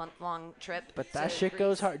my month-long trip. But that to shit Greece.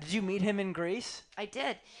 goes hard. Did you meet him in Greece? I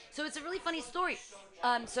did. So it's a really funny story.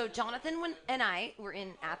 So Jonathan and I were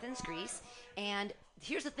in Athens, Greece, and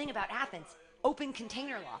here's the thing about Athens. Open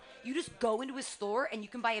container law. You just go into a store and you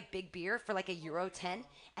can buy a big beer for like €1.10,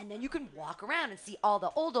 and then you can walk around and see all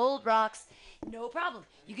the old rocks. No problem.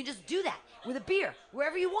 You can just do that with a beer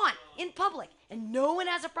wherever you want in public, and no one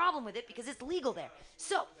has a problem with it because it's legal there.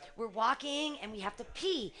 So we're walking and we have to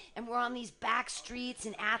pee, and we're on these back streets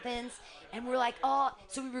in Athens, and we're like, oh,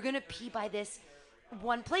 so we were gonna pee by this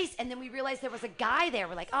one place, and then we realized there was a guy there.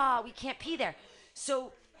 We're like, oh, we can't pee there.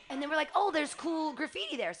 And then we're like, oh, there's cool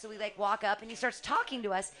graffiti there. So we like walk up and he starts talking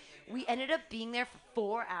to us. We ended up being there for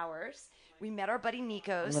 4 hours. We met our buddy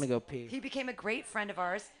Nikos. I'm gonna go pee. He became a great friend of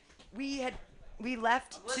ours. We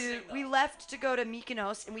left to go to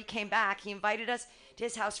Mykonos, and we came back. He invited us to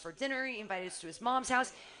his house for dinner. He invited us to his mom's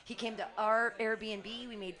house. He came to our Airbnb.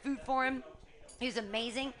 We made food for him. He was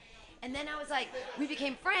amazing. And then I was like, we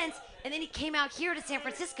became friends. And then he came out here to San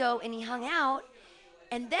Francisco and he hung out.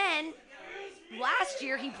 And then last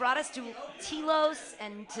year, he brought us to Telos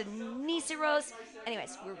and to Niceros.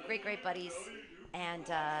 Anyways, we're great buddies. And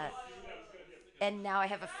now I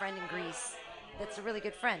have a friend in Greece that's a really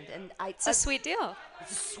good friend. And It's a sweet deal.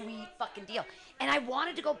 It's a sweet fucking deal. And I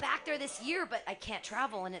wanted to go back there this year, but I can't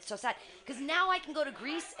travel, and it's so sad. Because now I can go to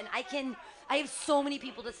Greece, and I have so many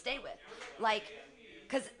people to stay with. Like,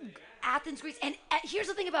 because Athens, Greece. And here's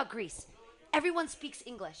the thing about Greece. Everyone speaks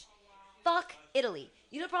English. Fuck Italy.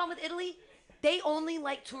 You know the problem with Italy? They only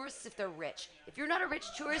like tourists if they're rich. If you're not a rich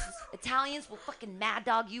tourist, Italians will fucking mad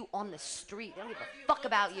dog you on the street. They don't give a fuck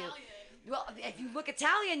about you. Well, if you look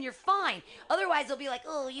Italian, you're fine. Otherwise, they'll be like,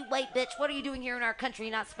 oh, you white bitch, what are you doing here in our country?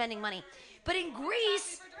 You're not spending money. But in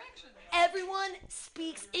Greece, everyone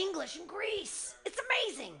speaks English in Greece. It's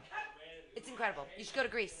amazing. It's incredible. You should go to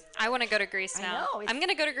Greece. I want to go to Greece now. I know, I'm going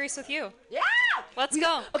to go to Greece with you. Yeah! Let's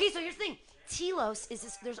go. Okay, so here's the thing. Telos is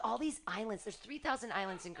this, there's all these islands. There's 3,000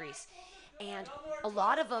 islands in Greece. And a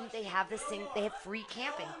lot of them, they have this thing, they have free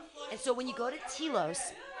camping. And so when you go to Telos,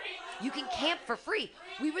 you can camp for free.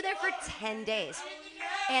 We were there for 10 days.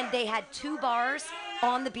 And they had 2 bars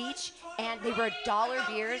on the beach, and they were $1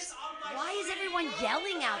 beers. Why is everyone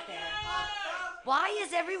yelling out there? Why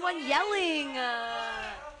is everyone yelling?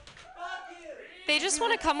 They just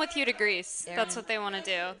want to come with you to Greece. That's what they want to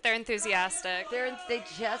do. They're enthusiastic. They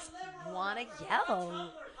just want to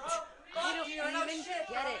yell. I don't even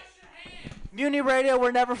get it. Mutiny Radio,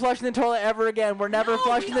 we're never flushing the toilet ever again. We're never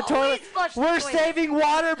flushing the toilet. We're saving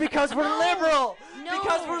water because we're liberal.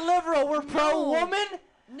 Because we're liberal. We're pro-woman.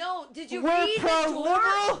 No, did you We're read the door?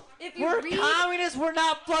 pro-liberal. If you We're read, communists. We're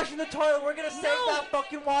not flushing the toilet. We're going to save that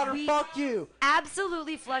fucking water. Fuck you.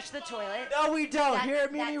 Absolutely flush the toilet. No, we don't. Here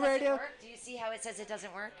at Mutiny Radio. Do you see how it says it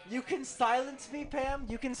doesn't work? You can silence me, Pam.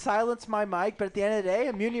 You can silence my mic. But at the end of the day,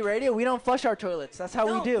 at Mutiny Radio, we don't flush our toilets. That's how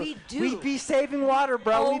we do. We do. We be saving water,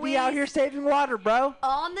 bro. We be out here saving water, bro.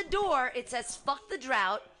 On the door, it says, fuck the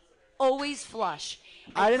drought, always flush.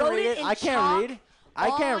 I didn't wrote read it. in I can't chalk read. I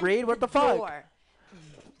can't on read. What the fuck? door.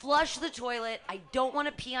 Flush the toilet. I don't want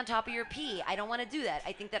to pee on top of your pee. I don't want to do that.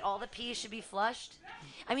 I think that all the pee should be flushed.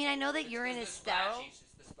 I mean, I know that urine is sterile.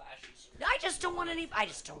 I just don't want any. I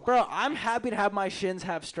just don't want. Bro, I'm happy to have my shins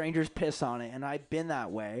have strangers piss on it, and I've been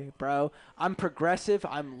that way, bro. I'm progressive.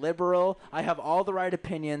 I'm liberal. I have all the right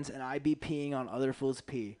opinions, and I be peeing on other fools'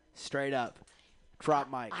 pee. Straight up.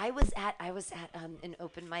 Drop mic. I was at an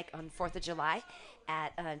open mic on 4th of July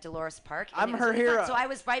at Dolores Park. And I'm it was her really hero. fun. So I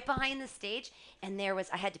was right behind the stage, and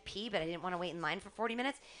I had to pee, but I didn't want to wait in line for 40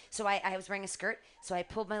 minutes. So I was wearing a skirt, so I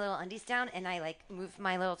pulled my little undies down, and I like moved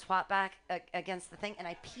my little twat back against the thing, and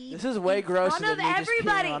I peed. This is way grosser in front than of me just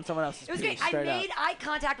everybody. peeing on someone else's It was pee, great. I straight up. made eye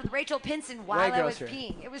contact with Rachel Pinson while Way I was grosser.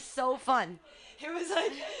 peeing. It was so fun. It was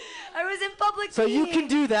like I was in public. So you peeing. can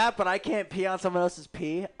do that, but I can't pee on someone else's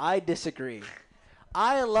pee? I disagree.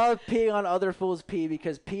 I love peeing on other fools' pee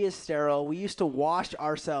because pee is sterile. We used to wash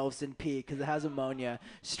ourselves in pee because it has ammonia.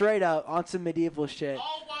 Straight up on some medieval shit.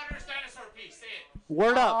 All water is dinosaur pee. Say it.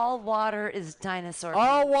 Word up. All water is dinosaur pee.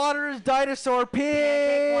 All water is dinosaur pee.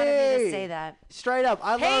 Pancake wanted me to say that. Straight up.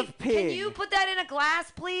 I Hey, love peeing. can you put that in a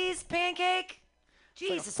glass, please, Pancake?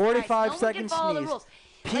 Jesus 45 Christ. No one second can follow sneeze. the rules.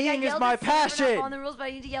 Peeing like, I is yelled my at Sam for not passion. following the rules, but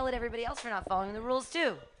I need to yell at everybody else for not following the rules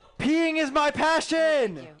too. Peeing is my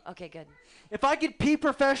passion. Thank you. Okay, good. If I could pee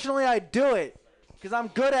professionally, I'd do it. Because I'm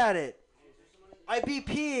good at it. I'd be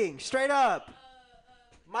peeing. Straight up.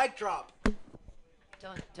 Mic drop.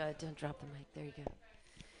 Don't drop the mic. There you go.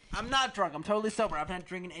 I'm not drunk. I'm totally sober. I've not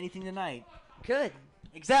drinking anything tonight. Good.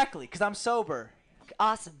 Exactly, because I'm sober.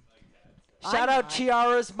 Awesome. Shout I'm out not.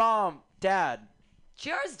 Chiara's mom, dad.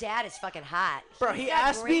 Chiara's dad is fucking hot. Bro, He's he got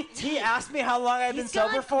asked me. great He teeth. asked me how long I've been He's got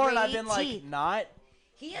sober for, and I've great been like, teeth. not.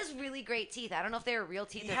 He has really great teeth. I don't know if they're real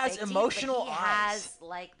teeth He or has fake emotional teeth, but he eyes. has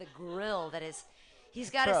like the grill that is. He's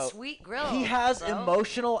got Bro, a sweet grill. He has bro.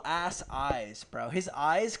 emotional ass eyes, bro. His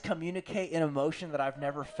eyes communicate an emotion that I've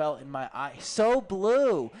never felt in my eye. So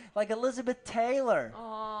blue, like Elizabeth Taylor.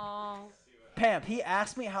 Aww. Pam, he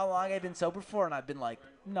asked me how long I've been sober for, and I've been like,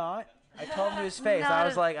 not. I told him to his face. I Not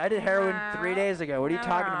was a- like, I did heroin 3 days ago. What are you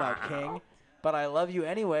talking about, King? But I love you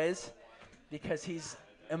anyways, because he's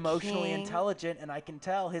emotionally King. intelligent, and I can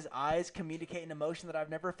tell his eyes communicate an emotion that I've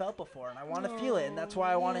never felt before, and I want to feel it, and that's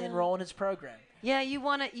why I want to enroll in his program. Yeah, you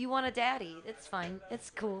want a daddy. It's fine. It's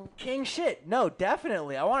cool. King shit. No,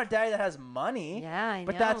 definitely. I want a daddy that has money. Yeah, I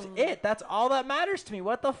But know. that's it. That's all that matters to me.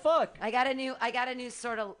 What the fuck? I got a new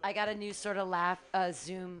sort of laugh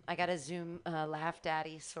Zoom. I got a Zoom laugh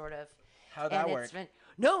daddy sort of. How'd that And work? it's been-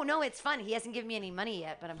 No, it's fun. He hasn't given me any money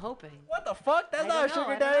yet, but I'm hoping. What the fuck? That's I not a don't know, sugar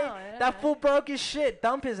I don't daddy. know, I don't That know. fool broke his shit.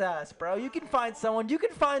 Dump his ass, bro. You can find someone. You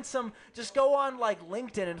can find some. Just go on like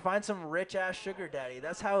LinkedIn and find some rich ass sugar daddy.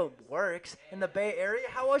 That's how it works in the Bay Area.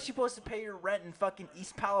 How else you supposed to pay your rent in fucking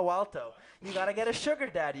East Palo Alto? You gotta get a sugar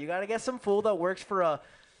daddy. You gotta get some fool that works for a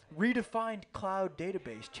redefined cloud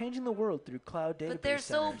database, changing the world through cloud database. But they're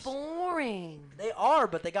so centers. boring. They are,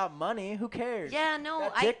 but they got money. Who cares? Yeah, no,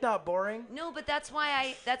 That dick not boring. No, but that's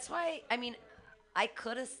why I mean, I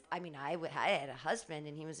could have. I mean, I had a husband,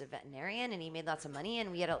 and he was a veterinarian, and he made lots of money, and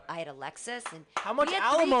I had a Lexus, and How much we had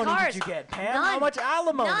 3 alimony cars. did you get, Pam? None. How much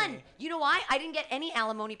alimony? None. You know why? I didn't get any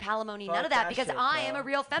alimony, palimony, none Fuck of that, that because shit, I am bro. a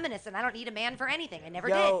real feminist, and I don't need a man for anything. I never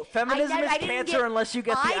Yo, did. feminism is didn't cancer unless you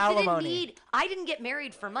get the alimony. I didn't get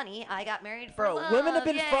married for money. I got married for Bro, love. women have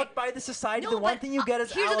been Yay. fucked by the society. No, The one but, thing you get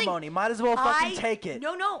is here's the thing. alimony. Might as well fucking take it.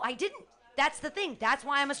 No, I didn't. That's the thing. That's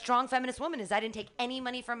why I'm a strong feminist woman. Is I didn't take any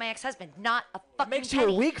money from my ex-husband. Not a fucking Makes you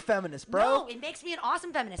penny. a weak feminist, bro. No, it makes me an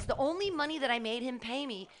awesome feminist. The only money that I made him pay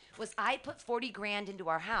me was I put 40 grand into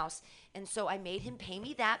our house, and so I made him pay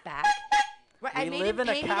me that back. Right, I We made live him in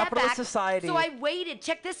a pay me that capitalist back. society. So I waited.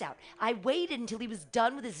 Check this out. I waited until he was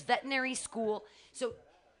done with his veterinary school. So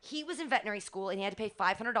he was in veterinary school, and he had to pay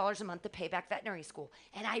 $500 a month to pay back veterinary school.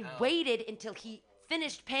 And I waited until he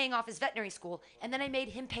finished paying off his veterinary school, and then I made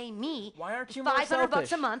him pay me Why aren't you more $500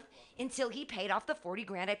 selfish? a month until he paid off the 40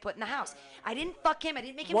 grand I put in the house. I didn't fuck him. I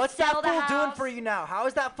didn't make him What's sell that fool the doing house. for you now? How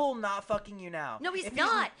is that fool not fucking you now? No, he's If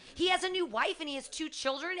not. He has a new wife and he has 2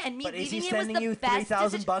 children, and me But is leaving he him was sending the you best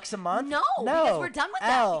 $3,000 decision. a month? No, No. because we're done with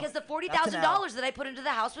L. that. Because the That's an L. $40,000 that I put into the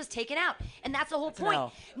house was taken out, and that's the whole an point.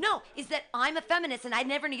 L. No, is that I'm a feminist and I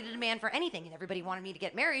never needed a man for anything, and everybody wanted me to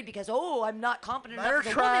get married because I'm not competent Men enough are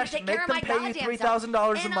as a woman trash. to take Make care of them my pay you goddamn $3,000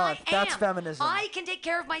 self. a And month. I That's am. feminism. I can take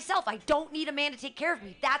care of myself. I don't need a man to take care of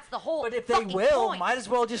me. That's the whole. But if they fucking will, point. might as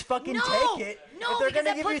well just fucking No, take it. no, if they're because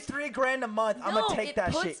gonna that give you puts- $3 grand a month, I'm gonna take it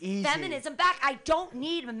that puts shit easy. feminism back. I don't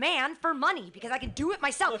need a man for money because I can do it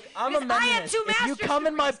myself. Look, I'm a Because I have feminist. 2 If you master's come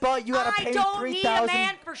in my degrees. butt, you gotta I pay don't need a $3,000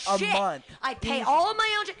 man for a shit. month. I pay Easy. all of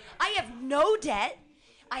my own shit. I have no debt.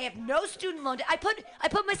 I have no student loan debt. I put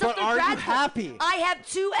myself But through are grad you school. happy? I have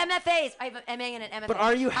 2 MFAs. I have an MA and an MFA. But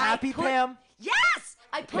are you happy, Pam? Yes!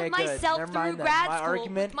 I put Okay, good. myself Never through mind then. grad My school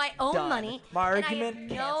argument with my own done. money. My and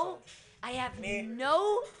argument I have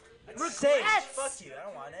no regrets. Sage, fuck you. I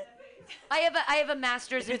don't want it. I have a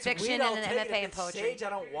master's in fiction and an MFA in poetry. Sage, I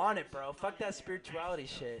don't want it, bro. Fuck that spirituality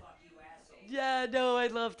shit. Yeah, no, I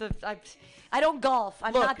love the. I don't golf.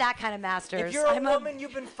 I'm Look, not that kind of master's. If you're I'm a woman,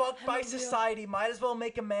 you've been fucked by society. Might as well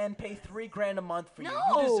make a man pay $3,000 a month for you.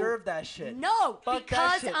 No. You deserve that shit. No, Fuck that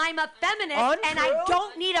because shit. I'm a feminist and I Untrue.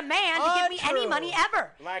 don't need a man to give me any Untrue. money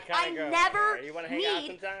ever. My kinda I girl, never girl. You wanna hang out need.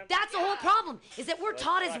 sometime? That's the whole problem. Is that we're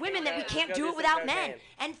taught as fucking women that we go. can't Let's do go it do without some men, cocaine.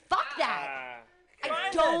 and fuck that. I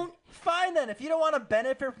Fine don't. Then. Fine then. If you don't want to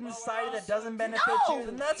benefit from society that doesn't benefit No. you,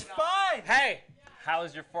 then that's fine. Hey, how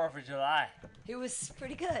was your 4th of July? It was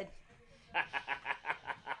pretty good.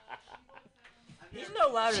 He's no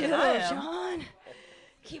louder Chill, than I am. John.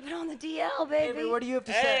 Keep it on the DL, baby. Avery, what do you have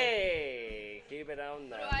to say? Hey, keep it on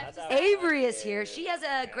the. Avery is here. She has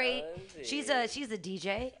a great. She's a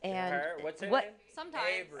DJ and Her? What's her what? name? Sometimes.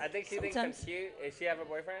 I think she thinks I'm Sometimes. cute. Does she have a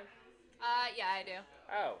boyfriend? Yeah, I do.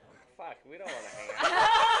 Oh, fuck. We don't want to hang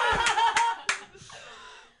out.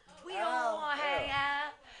 We don't want to hang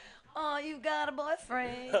out. Oh, you got a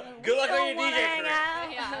boyfriend. Good luck We on don't your wanna DJ hang career.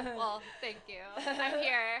 out. Yeah, well, thank you. I'm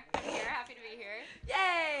here. Happy to be here.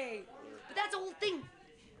 Yay! But that's the whole thing.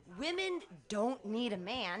 Women don't need a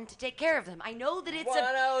man to take care of them. I know that it's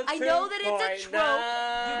a trope.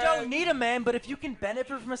 You don't need a man, but if you can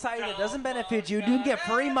benefit from a society that doesn't benefit you, you can get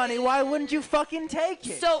free money. Why wouldn't you fucking take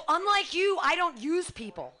it? So unlike you, I don't use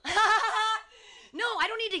people. No, I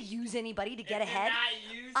don't need to use anybody to get ahead.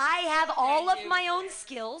 I have all of my own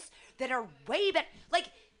skills that are way better. Like,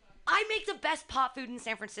 I make the best pot food in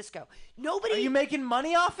San Francisco. Nobody. Are you making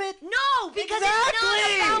money off it? No, because Exactly.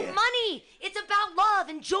 it's not about money. It's about love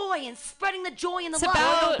and joy and spreading the joy and the It's love.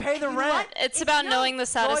 about- Don't pay the You know rent. what? It's about knowing the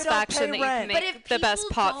satisfaction pay that you rent. can But make if the best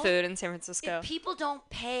people pot don't- food in San Francisco. If people don't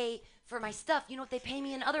pay for my stuff, you know what? They pay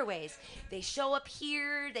me in other ways. They show up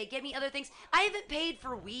here. They give me other things. I haven't paid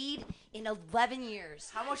for weed in 11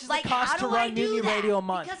 years. How much does Like, it cost how to do I run do Mutiny that? Radio a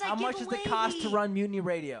month? Because I How give much does it away cost to weed. run Mutiny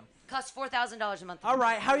Radio? Costs $4,000 a month. All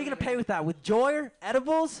right, how are you gonna pay with that? With joy,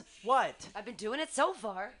 edibles, what? I've been doing it so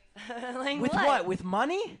far. Like With what? With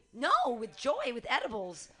money? No, with joy, with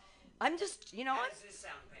edibles. I'm just, you know what?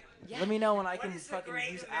 Yeah. Let me know when I can fucking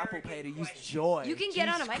use Apple Pay to use joy. You can get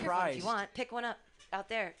on a Jesus microphone if you Christ. want. Pick one up out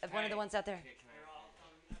there, of one of the ones out there.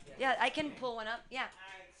 Yeah, I can pull one up. Yeah.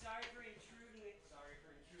 Sorry for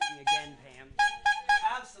intruding again, Pam.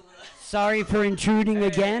 Absolutely. Sorry for intruding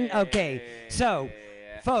again. Okay, so,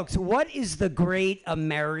 folks, what is the great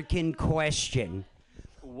American question?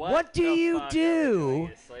 What do you do?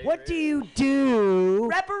 What do you do?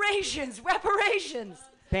 Reparations, reparations.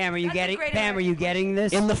 Pam, are you That's a getting? great Pam, are you getting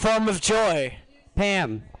this? In the form of joy.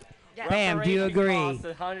 Pam. Yeah. Pam, do you agree? Costs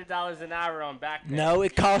 $100 an hour on Backpage. No,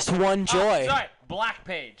 it costs one joy. Sorry, Black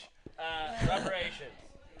Page.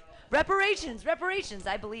 Reparations. Reparations,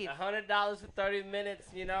 I believe. $100 for 30 minutes.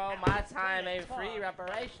 You know, my time ain't free.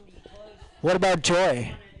 Reparations. What about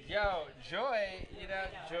joy? Yo, joy. You know,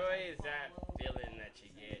 joy is that feeling that you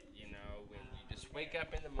get. You know, when you just wake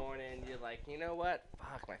up in the morning, you're like, you know what?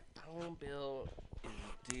 Fuck, my phone bill is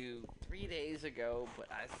due 3 days ago, but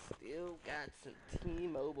I still got some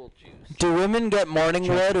T-Mobile juice. Do women get morning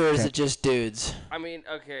wood, or is it just dudes? I mean,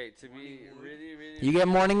 okay, to be really. You get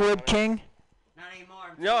morning wood, King? Not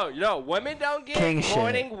anymore. No, women don't get King shit.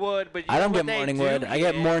 morning wood, but you I don't know get what they morning do wood. I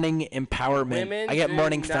get morning empowerment. Women I get do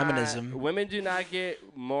morning not- feminism. Women do not get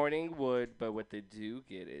morning wood, but what they do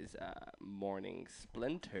get is morning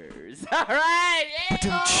splinters. All right,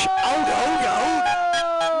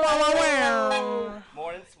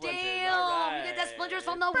 morning splinters. Damn, all right. we get that splinters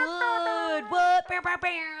from the wood. Wood, bow, bow,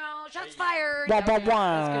 bow. Shots fired. Wah, wah, Okay,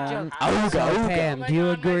 wah. that's a good joke. So, Pam, do you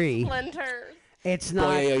agree? Splinters. It's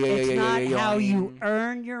not. yeah, yeah, It's yeah, not yeah, yeah, how yeah. you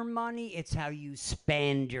earn your money. It's how you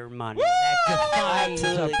spend your money. That defines a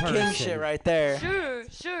Absolutely, person. king shit right there.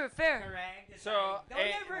 Sure, fair. So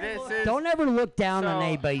this is. Don't ever look down so on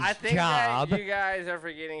anybody's I think job that you guys are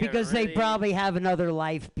forgetting a because they really- probably have another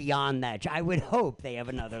life beyond that. I would hope they have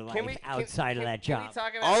another life Can we- outside of that Can we job.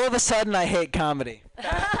 talk about All of a sudden, I hate comedy.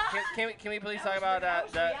 can we please talk about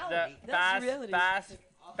the That's reality.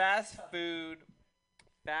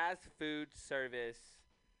 fast food service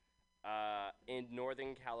in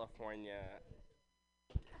Northern California?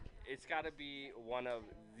 It's got to be one of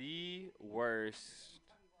the worst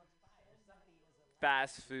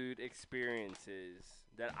fast food experiences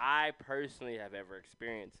that I personally have ever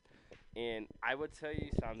experienced. And I will tell you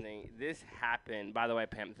something. This happened. By the way,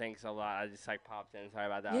 Pam, thanks a lot. I just popped in. Sorry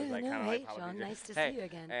about that. I was Yeah, like no, kind of hey, like Sean, nice to hey, see you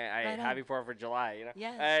again. Right happy 4th of July, you know.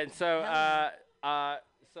 Yes. And so, Hell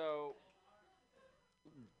so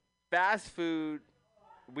fast food.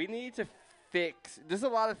 We need to fix. There's a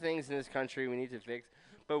lot of things in this country we need to fix,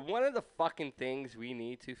 but one of the fucking things we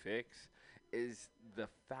need to fix is the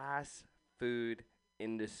fast food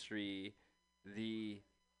industry, the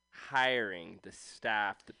hiring, the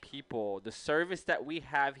staff, the people, the service that we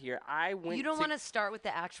have here. You don't want to start with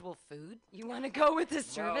the actual food. You want to go with the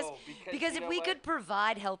service. No, because you if know we what? could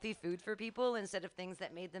provide healthy food for people instead of things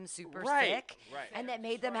that made them super Right, sick right. and that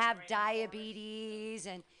made them have diabetes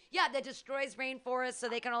and that destroys rainforests so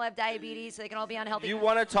they can all have diabetes so they can all be unhealthy. You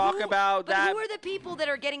want to talk about but that? who are the people that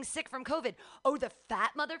are getting sick from COVID? Oh, the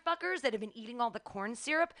fat motherfuckers that have been eating all the corn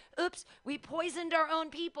syrup. Oops, we poisoned our own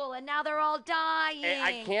people and now they're all dying. And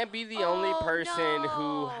I can't be the only person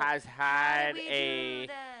who has had a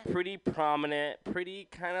pretty prominent, pretty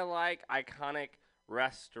kind of like iconic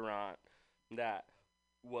restaurant that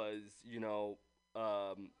was,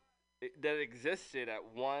 that existed at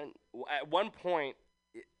one point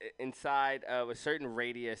inside of a certain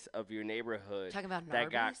radius of your neighborhood. Talking about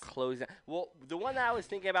that got closed down. Well, the one that I was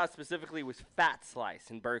thinking about specifically was Fat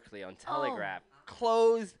Slice in Berkeley on Telegraph.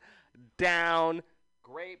 Closed down.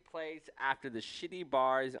 Great place after the shitty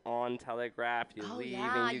bars on Telegraph. You leave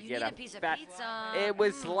and you get need a piece of pizza. It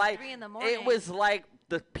was like 3 in the morning. it was like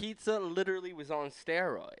the pizza literally was on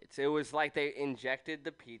steroids. It was like they injected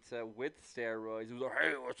the pizza with steroids. It was like,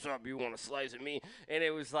 hey, what's up? You want a slice of me? And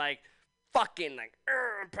it was like fucking like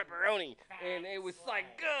pepperoni, and it was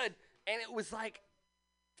like good, and it was like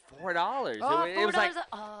 $4. It was like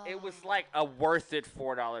it was like a worth it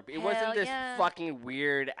 $4. It wasn't this fucking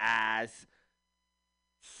weird ass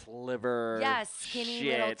sliver skinny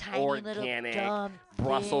shit, little tiny organic little dumb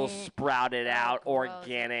Brussels thing. sprouted out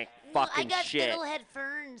organic fucking I got shit. fiddlehead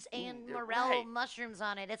ferns and morel mushrooms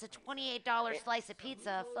on it. It's a $28 slice of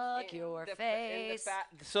pizza. Fuck your face.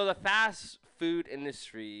 So the fast food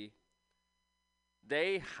industry,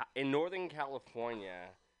 in Northern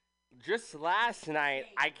California, just last night,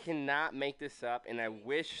 I cannot make this up, and I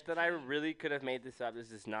wish that I really could have made this up.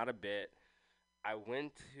 This is not a bit. I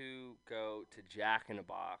went to go to Jack in the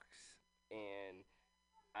Box, and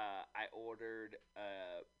I ordered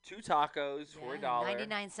 2 tacos for $1.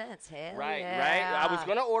 99 cents. Hell right. I was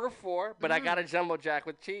gonna order 4, but I got a jumbo jack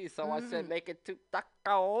with cheese, so I said make it 2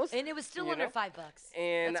 tacos. And it was still under $5.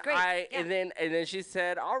 And that's great. and then she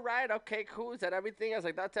said, "All right, okay, cool. Is that everything?" I was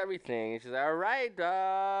like, "That's everything." And she's like, "All right, $4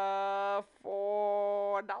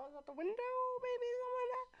 out the window, baby."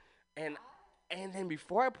 And then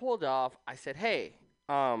before I pulled off, I said, "Hey,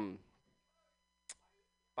 by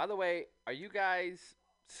the way, are you guys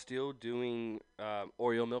still doing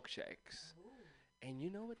Oreo milkshakes?" And you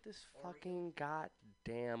know what this fucking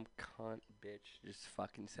goddamn cunt bitch just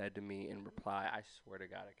fucking said to me in reply? I swear to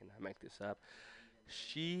God, I cannot make this up.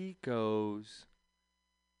 She goes,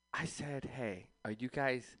 I said, "Hey, are you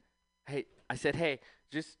guys?" I said, "Hey,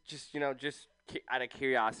 just out of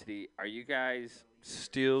curiosity, are you guys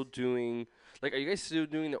still doing?" Like, are you guys still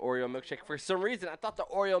doing the Oreo milkshake? For some reason, I thought the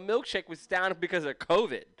Oreo milkshake was down because of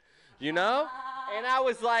COVID, And I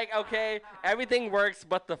was like, okay, everything works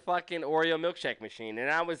but the fucking Oreo milkshake machine.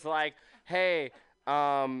 And I was like, hey,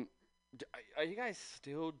 are you guys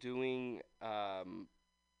still doing Oreo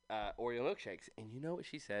milkshakes? And you know what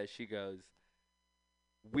she says? She goes,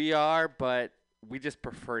 "We are, but we just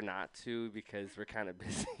prefer not to because we're kind of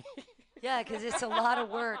busy." Yeah, because it's a lot of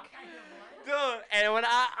work. Dude, and when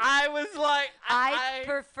I was like, I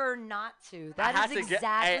prefer not to. That is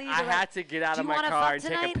exactly I had to get out of my car and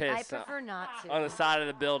take a piss. I prefer not to. On the side of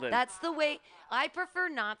the building. That's the way. I prefer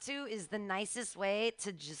not to is the nicest way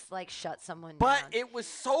to just like shut someone down. But it was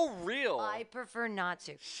so real. I prefer not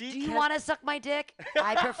to. Do you want to suck my dick?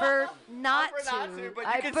 I prefer not to.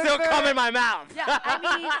 But you can still come in my mouth. Yeah,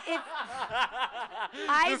 I mean,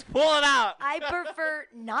 just pull it out. I prefer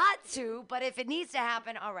not to, but if it needs to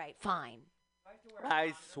happen, all right, fine.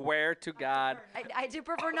 I swear to God. I do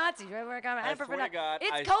prefer not to. I prefer not. God,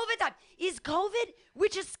 it's COVID time. Is COVID,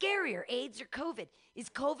 which is scarier, AIDS or COVID? Is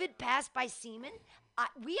COVID passed by semen?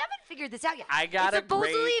 We haven't figured this out yet. I got it's a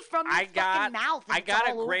supposedly great, from your fucking mouth. I got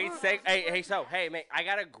a all great over. Hey, mate, I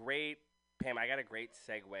got a great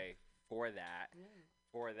segue for that.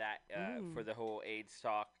 For the whole AIDS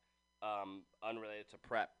talk, unrelated to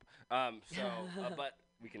PrEP. But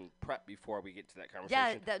we can prep before we get to that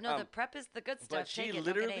conversation. Yeah, the prep is the good stuff. But she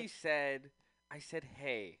literally said, I said,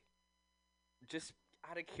 hey, just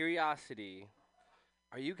out of curiosity,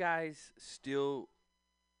 are you guys still,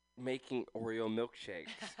 making Oreo milkshakes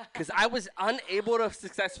because I was unable to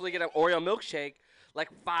successfully get an Oreo milkshake like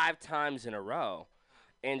 5 times in a row.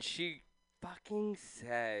 And she fucking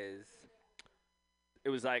says, it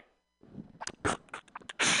was like,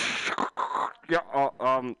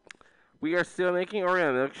 yeah, we are still making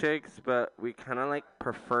Oreo milkshakes, but we kind of like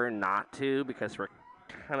prefer not to because we're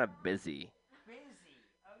kind of busy.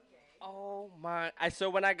 Oh my! So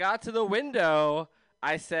when I got to the window,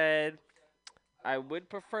 I said, I would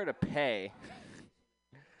prefer to pay,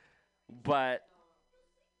 but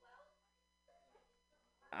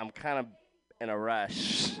I'm kind of in a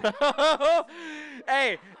rush.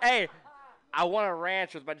 Hey, I want a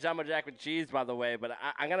ranch with my Jumbo Jack with cheese, by the way, but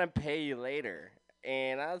I'm going to pay you later.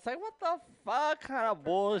 And I was like, what the fuck kind of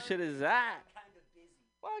bullshit is that?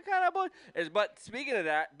 What kind of bullshit? But speaking of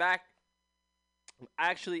that,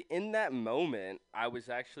 actually, in that moment, I was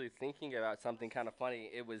actually thinking about something kind of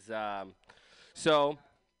funny. It was, so,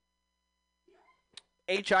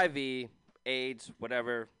 HIV, AIDS,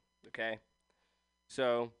 whatever, okay?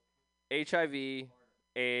 So, HIV,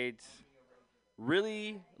 AIDS,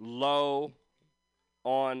 really low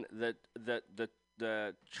on the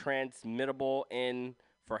transmittable in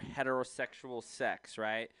for heterosexual sex,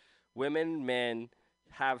 right? Women, men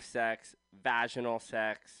have sex, vaginal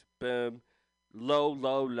sex, boom.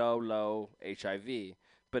 Low HIV,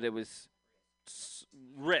 but it was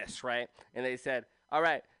risk, right? And they said, all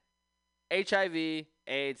right, HIV,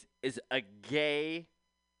 AIDS is a gay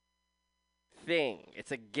thing.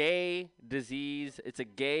 It's a gay disease. It's a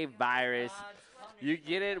gay virus. You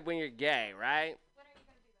get it when you're gay, right?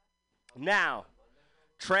 Now,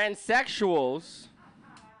 transsexuals,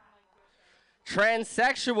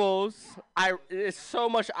 there's so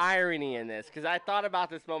much irony in this because I thought about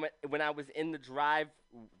this moment when I was in the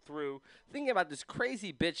drive-through thinking about this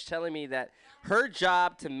crazy bitch telling me that her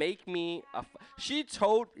job to make me she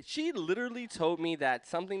literally told me that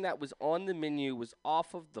something that was on the menu was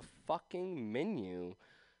off of the fucking menu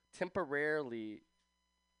temporarily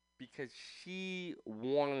because she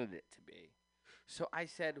wanted it to be. So I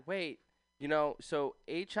said, wait, so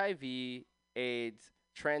HIV, AIDS,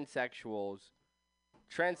 transsexuals,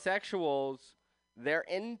 they're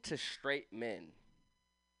into straight men.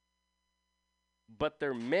 But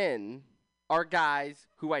their men are guys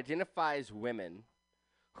who identify as women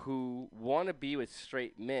who want to be with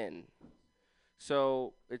straight men.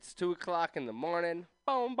 So it's 2 o'clock in the morning.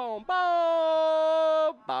 Boom, boom,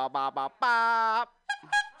 boom. Ba, ba, ba, ba.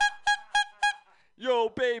 Yo,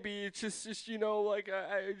 baby, it's just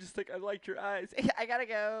like, I like your eyes. I gotta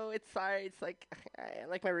go. It's sorry. It's like, I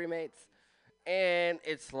like my roommates. And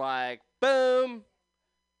it's like, boom.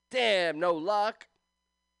 Damn, no luck.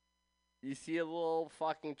 You see a little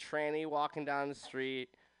fucking tranny walking down the street.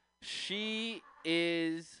 She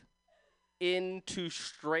is into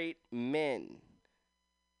straight men.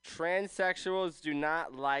 Transsexuals do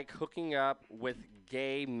not like hooking up with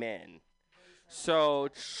gay men. So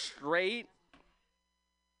straight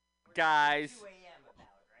guys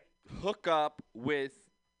hook up with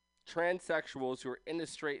transsexuals who are into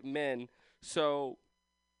straight men. So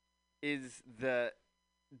does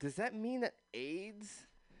that mean that AIDS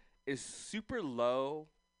is super low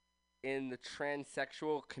in the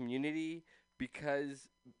transsexual community because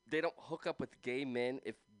they don't hook up with gay men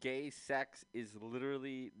if gay sex is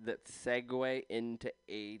literally the segue into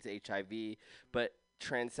AIDS, HIV, but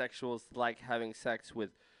transsexuals like having sex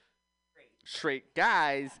with straight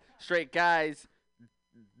guys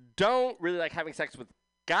don't really like having sex with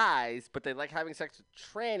guys, but they like having sex with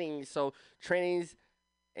trannies, so trannies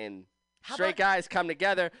and straight guys come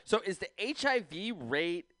together. So is the HIV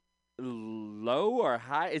rate low or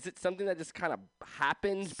high? Is it something that just kind of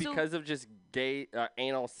happens because of just gay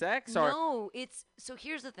anal sex? Or No, so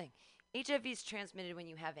here's the thing. HIV is transmitted when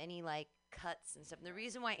you have any like cuts and stuff. And the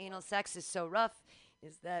reason why anal sex is so rough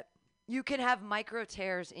is that you can have micro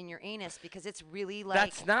tears in your anus because it's really like.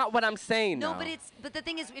 That's not what I'm saying. No, but the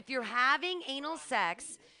thing is, if you're having anal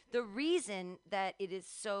sex, the reason that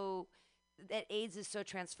that AIDS is so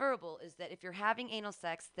transferable is that if you're having anal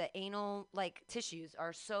sex, the anal like tissues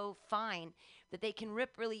are so fine that they can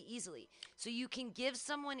rip really easily. So you can give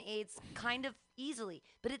someone AIDS kind of easily,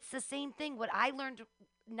 but it's the same thing. What I learned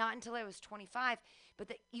not until I was 25, but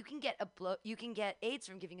that you can get AIDS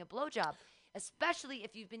from giving a blowjob, especially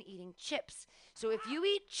if you've been eating chips. So if you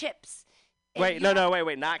eat chips. Wait, not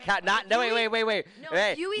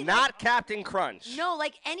Captain Crunch. No,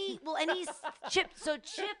 like any chips. So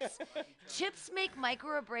chips make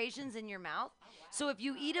microabrasions in your mouth. So if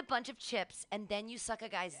you eat a bunch of chips and then you suck a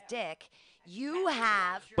guy's dick, You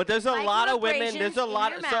have. But there's a lot of women. There's a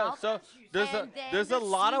lot. There's a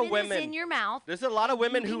lot of women in your mouth. There's a lot of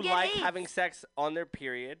women you who can get like AIDS. having sex on their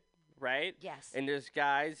period, right? Yes. And there's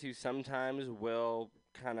guys who sometimes will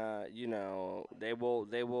kind of, they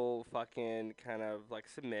will fucking kind of like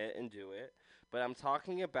submit and do it. But I'm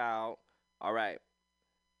talking about, all right,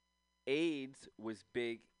 AIDS was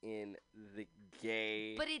big in the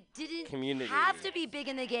gay But it didn't community. have to be big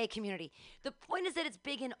in the gay community. The point is that it's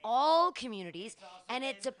big in all communities, and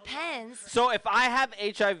it depends. So if I have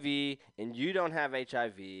HIV and you don't have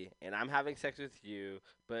HIV, and I'm having sex with you,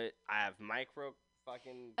 but I have micro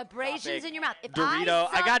fucking Abrasions in your mouth. If Dorito,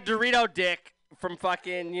 I suck- got Dorito dick from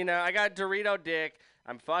fucking, I got Dorito dick.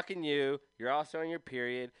 I'm fucking you. You're also on your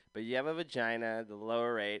period, but you have a vagina, the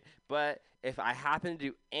lower rate. But if I happen to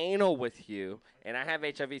do anal with you and I have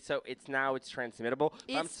HIV, so it's transmittable.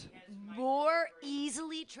 It's more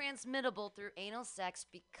easily transmittable through anal sex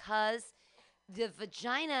because the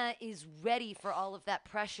vagina is ready for all of that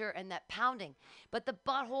pressure and that pounding, but the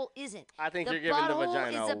butthole isn't. I think the you're giving the butthole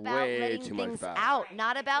vagina is about way letting too much things power. out,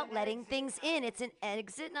 not about letting things in. It's an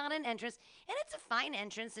exit, not an entrance, and it's a fine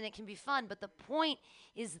entrance and it can be fun. But the point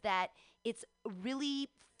is that it's really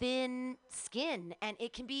thin skin and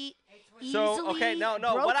it can be easily So, okay, no.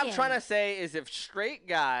 What I'm broken. trying to say is if straight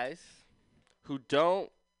guys who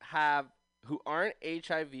aren't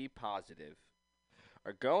HIV positive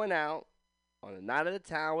are going out on the night of the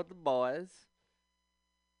town with the boys,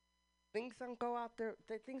 things don't go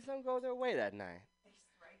their way that night.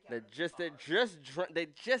 They're just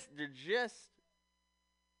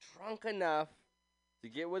drunk enough to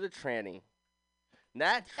get with a tranny.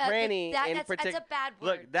 That tranny in particular. That's a bad word.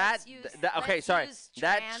 Look, that okay, sorry.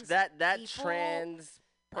 That people, trans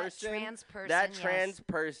person. That trans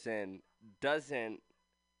person doesn't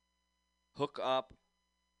hook up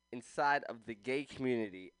inside of the gay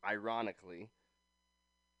community, ironically.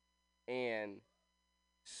 And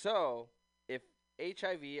so, if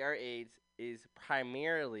HIV or AIDS is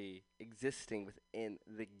primarily existing within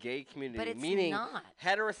the gay community, But it's meaning not.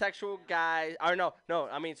 heterosexual guys,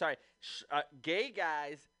 gay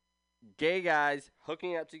guys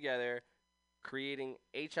hooking up together, creating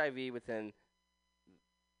HIV within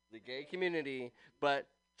the gay community, but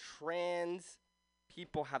trans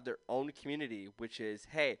people have their own community, which is,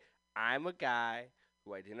 hey, I'm a guy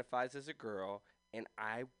who identifies as a girl, and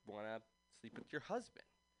I want to sleep with your husband.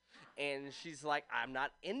 And she's like, I'm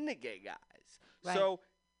not into gay guys. Right. So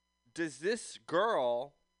does this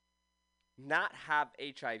girl not have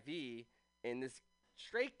HIV, and this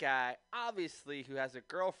straight guy, obviously, who has a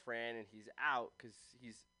girlfriend, and he's out because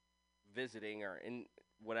he's visiting or in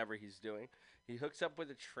whatever he's doing, he hooks up with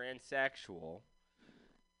a transsexual.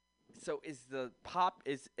 So is the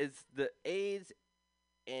AIDS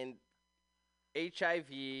and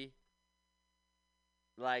HIV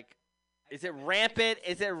like, is it rampant?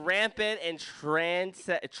 Is it rampant and trans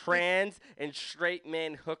and straight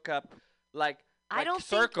men hook up like I don't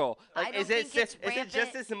circle? think, Like, I don't think it's is it just rampant.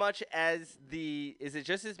 as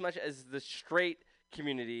much as the straight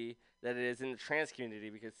community that it is in the trans community?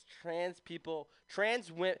 Because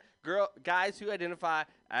guys who identify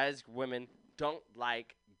as women don't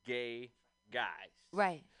like gay guys.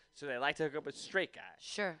 Right. So they like to hook up with straight guys.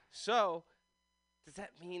 Sure. So does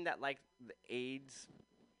that mean that like the AIDS,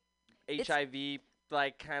 HIV,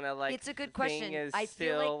 like kind of like It's a good thing question. is I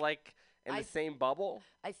feel still like in the same bubble?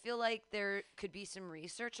 I feel like there could be some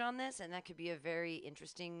research on this, and that could be a very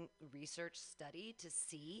interesting research study to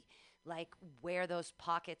see, like, where those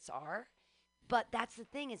pockets are. But that's the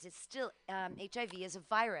thing, is it's still HIV is a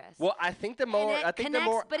virus. Well, I think the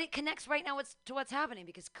more But it connects right now to what's happening,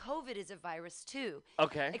 because COVID is a virus too.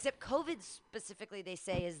 Okay. Except COVID specifically, they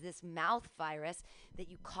say, is this mouth virus that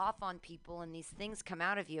you cough on people and these things come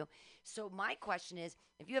out of you. So my question is,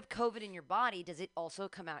 if you have COVID in your body, does it also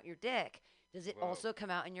come out your dick? Does it also come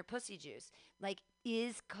out in your pussy juice? Like,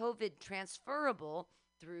 is COVID transferable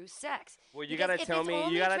through sex? Well, you Because gotta if tell it's me.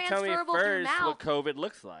 only You gotta tell me transferable through first what mouth- COVID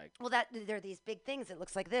looks like. Well, there are these big things. It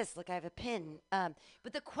looks like this. Look, I have a pin.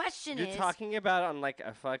 But the question You're is, talking about on like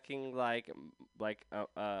a fucking but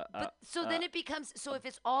so then it becomes, so if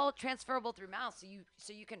it's all transferable through mouth,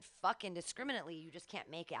 so you can fuck indiscriminately, you just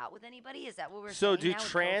can't make out with anybody. Is that what we're So saying? do now with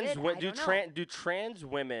trans COVID? I do don't know. trans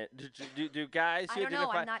women do guys I who don't know.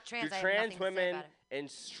 identify I'm not trans. do I have trans nothing to say women about it.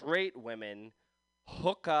 and straight women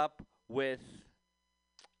hook up with?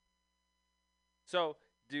 So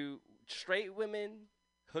do straight women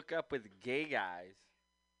hook up with gay guys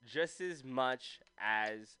just as much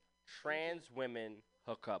as trans women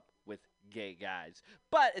hook up with gay guys?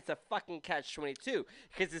 But it's a fucking catch-22,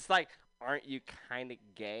 because it's like, aren't you kind of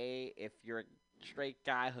gay if you're straight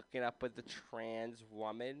guy hooking up with a trans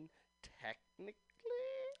woman, technically.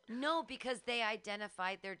 No, because they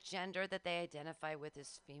identify their gender that they identify with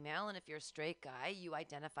as female, and if you're a straight guy, you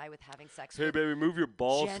identify with having sex Hey, with baby, move your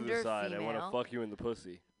balls to gender the side. I want female. to fuck you in the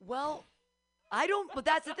pussy. Well, I don't, but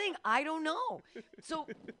that's the thing. I don't know. So,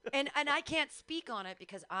 and I can't speak on it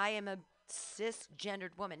because I am a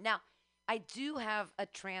cisgendered woman. Now, I do have a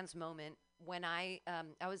trans moment when I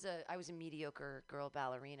was a mediocre girl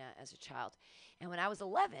ballerina as a child, and when I was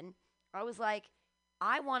 11, I was like,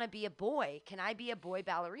 I want to be a boy. Can I be a boy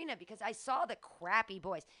ballerina? Because I saw the crappy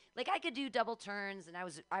boys. Like I could do double turns, and I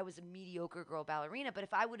was a mediocre girl ballerina. But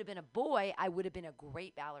if I would have been a boy, I would have been a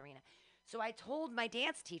great ballerina. So I told my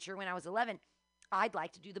dance teacher when I was 11, I'd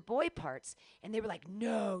like to do the boy parts, and they were like,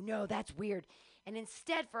 no, that's weird. And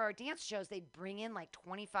instead, for our dance shows, they'd bring in like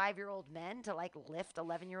 25-year-old men to like lift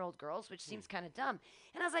 11-year-old girls, which seems kind of dumb.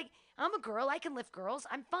 And I was like, I'm a girl. I can lift girls.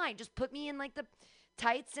 I'm fine. Just put me in like the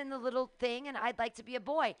tights and the little thing, and I'd like to be a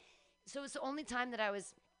boy. So it's the only time that I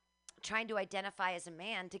was trying to identify as a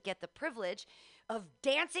man to get the privilege of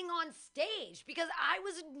dancing on stage because I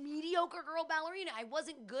was a mediocre girl ballerina. I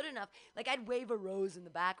wasn't good enough. Like I'd wave a rose in the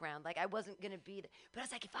background. Like I wasn't going to be but I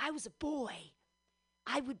was like, if I was a boy,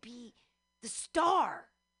 I would be the star.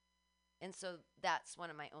 And so that's one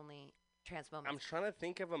of my only trans moments. I'm trying to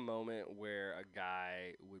think of a moment where a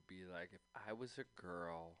guy would be like, if I was a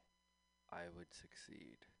girl, I would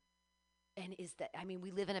succeed. And is that, I mean, we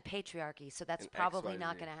live in a patriarchy, so that's An probably XYZ.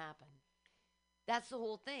 not going to happen. That's the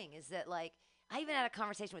whole thing, is that, like, I even had a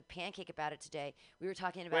conversation with Pancake about it today. We were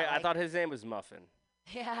talking about, Wait, I like, thought his name was Muffin.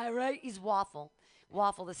 yeah, right? He's Waffle.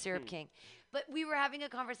 Waffle, the syrup king. But we were having a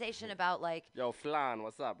conversation about, like, Yo, Flan,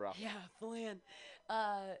 what's up, bro? yeah, Flan,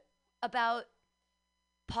 about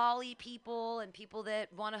poly people and people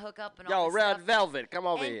that want to hook up and all Yo, this Red stuff. Velvet, come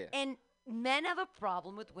over and, here. And men have a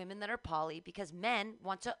problem with women that are poly because men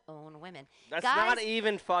want to own women. That's guys, not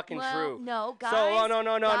even fucking well, true. No, guys. So,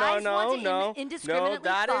 no, guys want to indiscriminately no,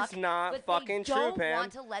 that fuck, is not but fucking they true, don't Pam.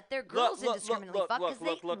 want to let their girls indiscriminately fuck because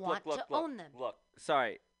they want to own them. Look,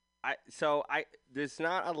 sorry. There's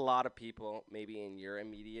not a lot of people, maybe in your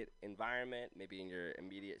immediate environment, maybe in your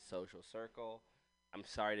immediate social circle. I'm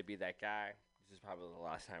sorry to be that guy. This is probably the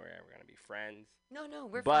last time we're ever going to be friends. No,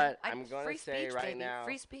 we're but fine. I'm going free to say speech, right baby. now,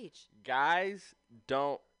 Free speech. guys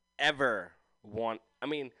don't ever want,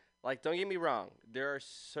 don't get me wrong. There are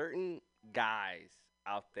certain guys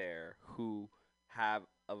out there who have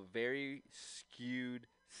a very skewed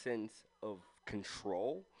sense of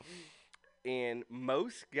control. And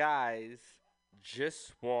most guys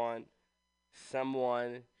just want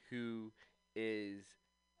someone who is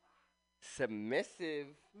submissive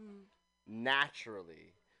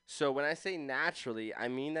naturally. So when I say naturally, I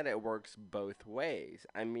mean that it works both ways.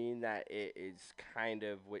 I mean that it is kind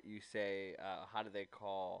of what you say, how do they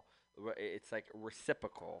call, it's like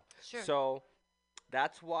reciprocal. Sure. So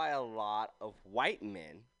that's why a lot of white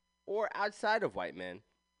men, or outside of white men,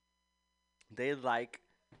 they like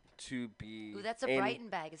to be. Ooh, that's a Brighton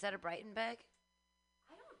bag. Is that a Brighton bag?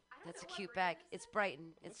 That's a cute bag. It's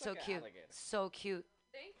Brighton. It's so like an cute. alligator. So cute.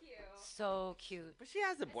 Thank you. So cute. But she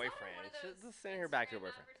has a boyfriend. She's just sending her back to her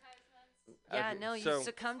boyfriend. Yeah, Okay, no, you so-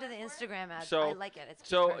 succumb to the Instagram ad. So, I like it. It's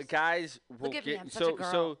so cute first. guys will Look at me, get I'm such a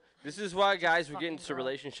girl. so this is why guys will get Fucking into girl.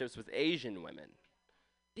 relationships with Asian women.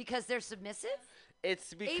 Because they're submissive?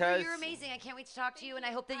 It's because Avery, you're amazing. I can't wait to talk to you, and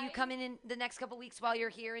I hope that you come in the next couple weeks while you're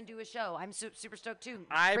here and do a show. I'm super stoked too.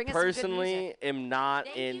 I Bring us some good personally music. am not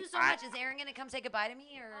Thank in. you so much. Is Aaron gonna come say goodbye to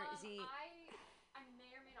me, or is he? I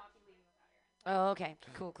may or may not be leaving without Aaron. Oh, okay.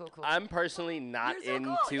 Cool. I'm personally not You're so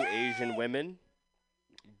into cool. Yay! Asian women,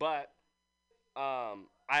 but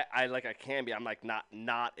I can be. I'm like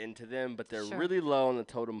not into them, but they're Sure. really low on the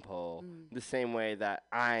totem pole. The same way that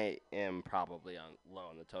I am probably low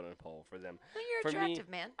on the totem pole for them. Well, you're For me, attractive,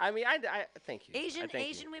 man. I mean, I thank you. I thank you.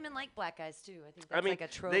 Asian women like black guys too. I think that's I mean, like a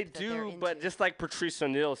trope they that they're do, into. but just like Patrice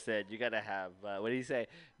O'Neal said, you gotta have what did he say?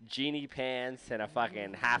 Genie pants and a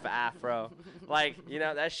fucking half afro. Like,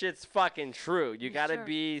 that shit's fucking true. You gotta Sure,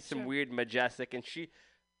 be some weird majestic, and she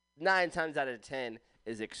 9 times out of 10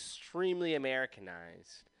 is extremely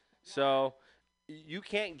Americanized. So you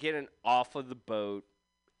can't get an off of the boat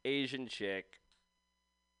Asian chick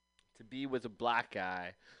to be with a black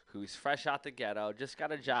guy who's fresh out the ghetto, just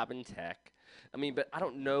got a job in tech. I mean, but I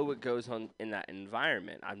don't know what goes on in that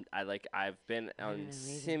environment. I've been on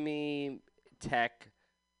semi-tech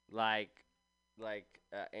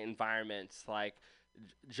environments,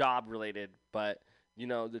 job related, but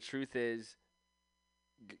the truth is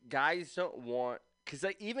guys don't want, because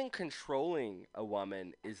even controlling a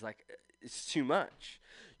woman is it's too much.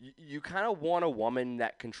 You kind of want a woman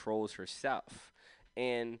that controls herself.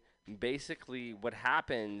 And basically what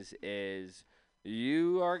happens is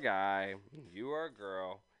you are a guy, you are a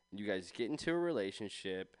girl, you guys get into a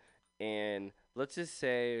relationship, and let's just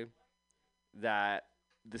say that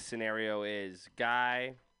the scenario is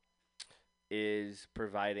guy is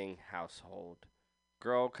providing household.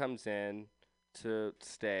 Girl comes in to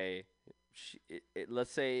stay.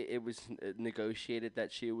 Let's say it was negotiated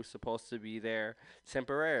that she was supposed to be there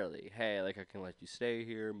temporarily. Hey, like I can let you stay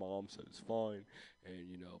here. Mom said it's fine, and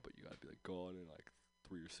but you gotta be like gone in like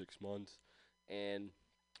 3 or 6 months. And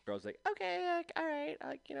girl's like, okay, like all right,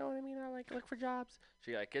 like you know what I mean. I like look for jobs.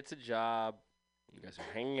 She like gets a job. You guys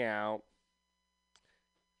are hanging out,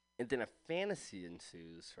 and then a fantasy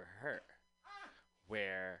ensues for her,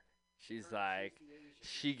 where she's like,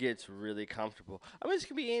 she gets really comfortable. I mean, this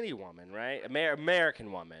could be any woman, right?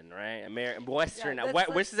 American woman, right? Western.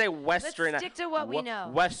 Let's say Western. Let's stick to what we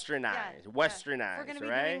know. Westernized. Westernized. We're gonna be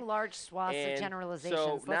right? doing large swaths of generalizations.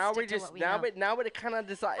 So Let's now stick we just to what we know. now it kind of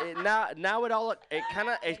decide now it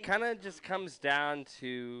kind of just comes down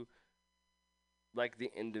to like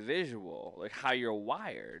the individual, like how you're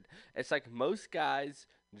wired. It's like most guys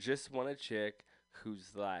just want a chick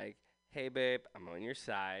who's like, hey babe, I'm on your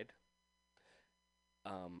side.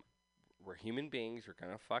 We're human beings. We're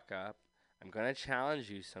gonna fuck up. I'm gonna challenge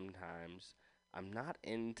you sometimes. I'm not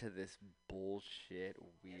into this bullshit,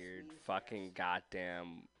 weird, fucking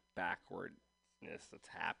goddamn backwardness that's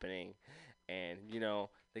happening. And,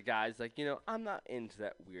 the guy's like, I'm not into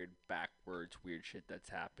that weird backwards, weird shit that's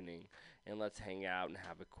happening. And let's hang out and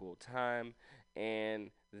have a cool time.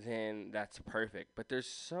 And then that's perfect. But there's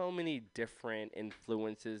so many different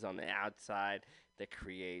influences on the outside that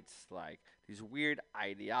creates, like, these weird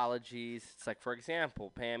ideologies. It's like, for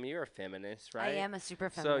example, Pam, you're a feminist, right? I am a super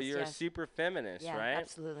feminist. So you're a super feminist, right? Yeah,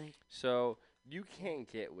 absolutely. So you can't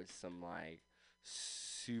get with some, like,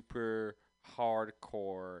 super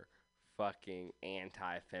hardcore fucking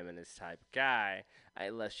anti-feminist type guy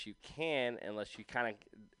unless you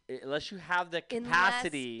have the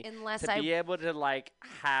capacity unless to be able to, like,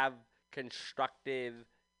 have constructive,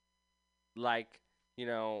 like,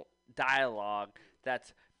 dialogue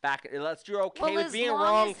that's back. Unless you're okay with being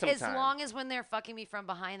wrong sometimes. As long as when they're fucking me from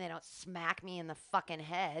behind, they don't smack me in the fucking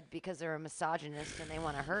head because they're a misogynist and they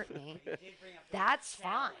want to hurt me. That's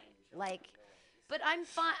fine. Like, but I'm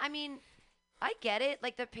fine. I mean, I get it.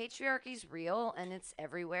 Like, the patriarchy's real and it's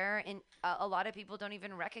everywhere, and a lot of people don't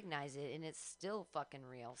even recognize it, and it's still fucking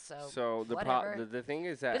real. So the thing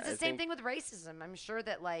is that but it's the same thing with racism. I'm sure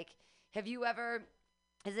that, like, has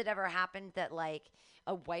it ever happened that, like,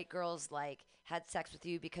 a white girl's, like, had sex with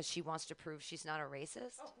you because she wants to prove she's not a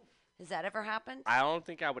racist? Has that ever happened? I don't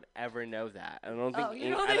think I would ever know that. I don't think.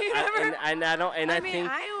 You don't think you'd ever? I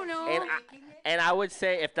don't know. And I would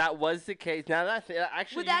say if that was the case, now that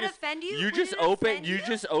actually, would that offend you? You just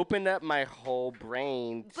opened up my whole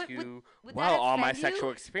brain to all my sexual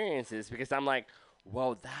experiences, because I'm like,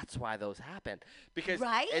 whoa, that's why those happen. Because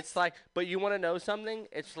it's like, but you want to know something?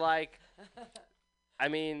 It's like, I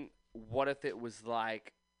mean, what if it was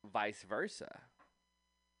like vice versa?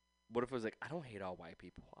 What if it was like, I don't hate all white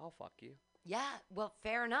people. I'll fuck you. Yeah, well,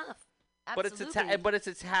 fair enough. Absolutely. But it's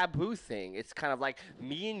a taboo thing. It's kind of like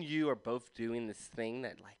me and you are both doing this thing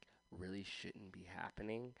that, like, really shouldn't be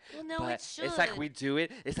happening. Well, no, but it should. It's like we do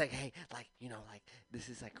it. It's like, hey, like, like, this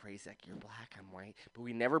is like crazy. Like, you're black, I'm white, but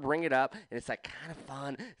we never bring it up, and it's like kind of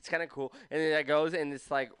fun. It's kind of cool, and then it goes, and it's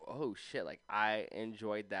like, oh shit, like I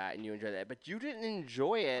enjoyed that, and you enjoyed that, but you didn't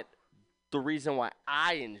enjoy it the reason why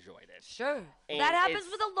I enjoyed it. Sure. And that happens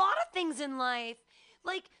with a lot of things in life.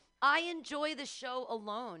 Like, I enjoy the show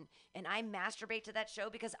Alone, and I masturbate to that show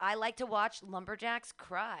because I like to watch lumberjacks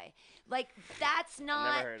cry. Like, that's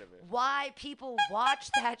not why people watch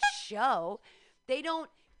that show. I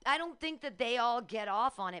don't think that they all get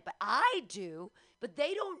off on it, but I do. But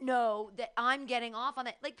they don't know that I'm getting off on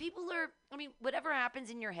it. Like, whatever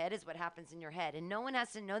happens in your head is what happens in your head. And no one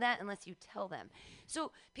has to know that unless you tell them.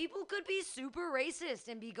 So people could be super racist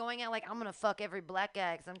and be going out like, I'm going to fuck every black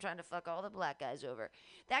guy because I'm trying to fuck all the black guys over.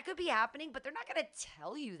 That could be happening, but they're not going to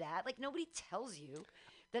tell you that. Like, nobody tells you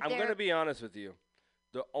that I'm going to be honest with you.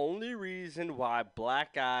 The only reason why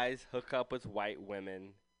black guys hook up with white women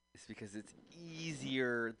is because it's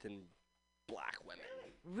easier than black women.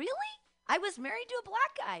 Really? I was married to a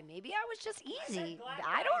black guy. Maybe I was just easy.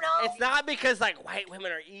 I don't know. It's not because, like, white women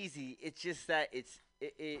are easy. It's just that it's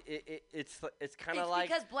kind of like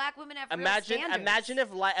because black women have real standards.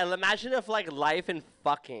 Imagine if like life and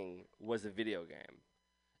fucking was a video game,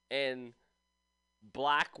 and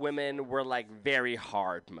black women were like very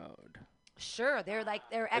hard mode. Sure, they're and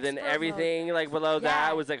expert then mode. everything like below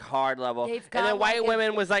that was like hard level. They've And then got, white like,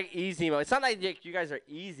 women was like easy mode. It's not like you guys are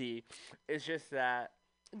easy. It's just that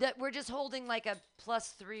That we're just holding like a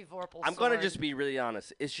 +3 Vorpal I'm sword. gonna just be really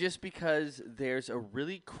honest. It's just because there's a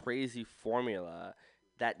really crazy formula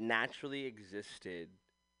that naturally existed,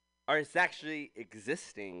 or it's actually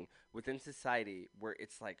existing within society, where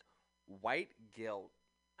it's like white guilt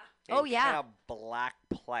and Oh, yeah. kind of black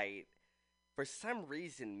plight for some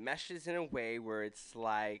reason meshes in a way where it's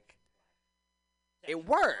like it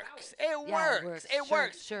works. It works. It Sure,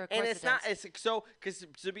 works. sure, of And course it's it not. does. It's so because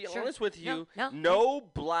to be Sure. honest with you, No.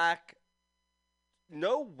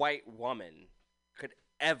 no white woman could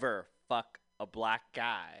ever fuck a black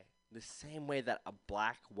guy the same way that a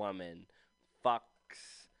black woman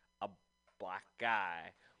fucks a black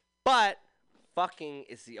guy. But fucking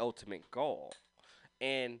is the ultimate goal,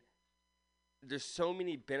 and there's so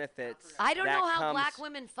many benefits. I don't that know how comes- black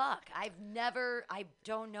women fuck. I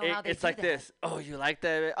don't know how they It's do like that. this. Oh, you like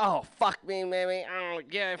that? Oh, fuck me, baby. Oh,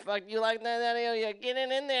 yeah, fuck you like that? Oh, yeah, get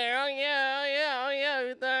in there. Oh, yeah, oh, yeah,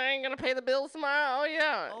 oh, yeah. I ain't gonna pay the bills tomorrow. Oh,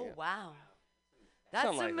 yeah. Oh, wow. That's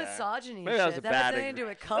Something some like that. misogyny Maybe shit. that was a has bad nothing to do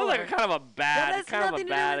with That color. was like kind of a bad, That has kind of nothing a to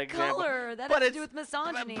do bad with example. color. That But has to do it's- with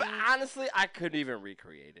misogyny. But honestly, I couldn't even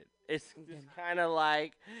recreate it. It's just kind of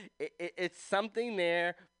like it's something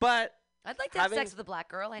there, but I'd like to have having- sex with a black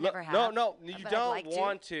girl. I No, never have. No, you but I'd don't like to.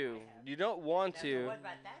 want to. You don't want to.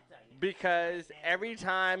 Because every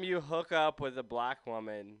time you hook up with a black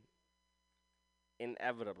woman,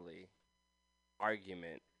 inevitably,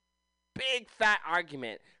 argument. Big fat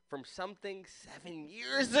argument from something 7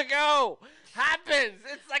 years ago happens.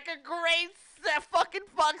 It's like a great fucking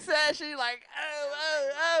fuck session. Like,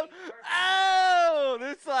 oh.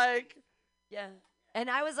 It's like. Yeah. And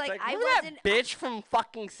I was like, I remember wasn't. that bitch from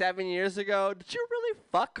fucking 7 years ago? Did you really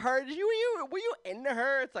fuck her? Were you into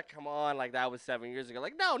her? It's like, come on, like that was 7 years ago.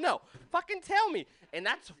 Like, no, fucking tell me. And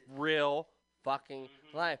that's real fucking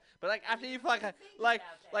life. But like after you fuck,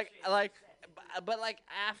 but like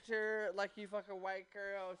after like you fuck a white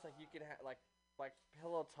girl, it's like you can have like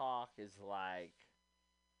pillow talk is like,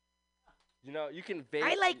 you know, you can.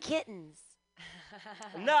 I like kittens.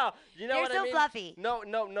 No, you know They're what so I mean? fluffy.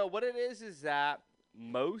 No. What it is that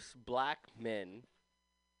most black men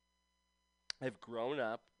have grown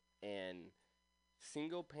up in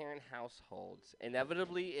single parent households,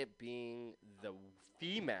 inevitably it being the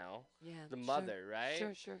female, the mother,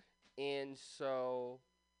 right? Sure. And so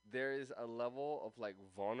there is a level of like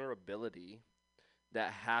vulnerability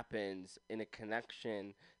that happens in a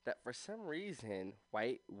connection that for some reason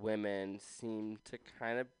white women seem to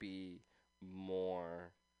kind of be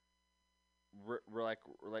more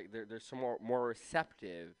they're some more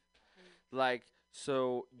receptive, like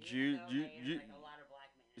so you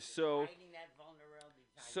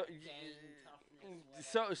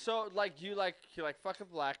like you fuck a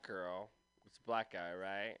black girl, it's a black guy,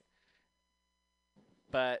 right?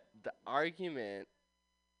 But the argument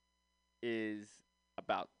is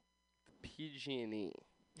about the PG&E.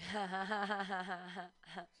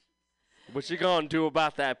 What you gonna do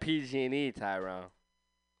about that PG&E, Tyrone?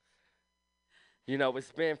 You know,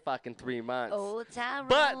 it's been fucking 3 months. Oh, Tyrone,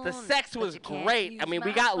 but the sex was great. I mean,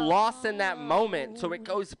 we got lost in that moment, so it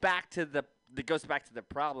goes back to the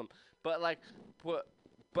problem. But like,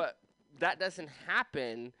 but that doesn't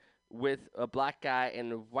happen with a black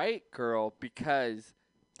and a white girl because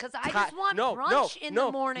I just want brunch in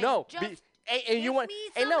the morning. And you want me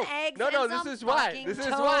some eggs and some this is why. fucking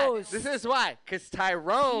This is why. Because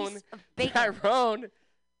Tyrone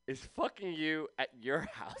is fucking you at your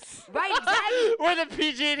house. Right, exactly. Where the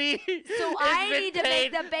PG&E So I need to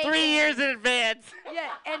make the bacon. 3 years in advance. Yeah,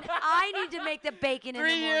 and I need to make the bacon in the 3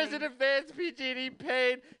 morning. years in advance, PG&E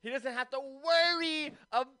paid. He doesn't have to worry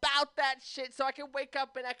about that shit. So I can wake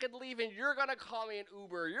up and I can leave, and you're gonna call me an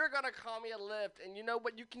Uber. You're gonna call me a Lyft, and you know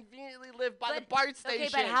what? You conveniently live by the BART station. Okay,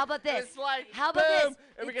 but how about this? It's like, how about boom, this?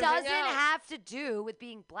 and we It can hang doesn't out. have to do with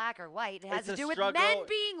being black or white. It has It's to a do with struggle. men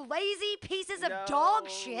being lazy pieces of No, dog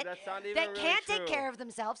shit that's not even that really can't take true. care of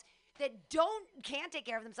themselves, that can't take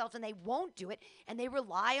care of themselves, and they won't do it, and they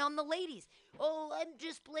rely on the ladies. Oh, I'm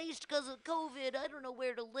displaced because of COVID. I don't know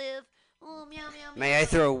where to live. Oh, meow, meow, meow. May I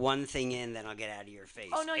throw one thing in, then I'll get out of your face.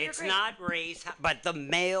 Oh, no, you're It's great. not race, but the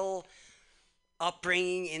male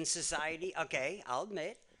upbringing in society. Okay, I'll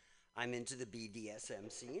admit, I'm into the BDSM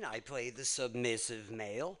scene. I play the submissive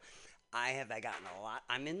male. I gotten a lot.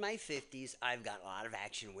 I'm in my 50s. I've got a lot of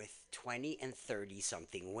action with 20 and 30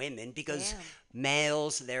 something women because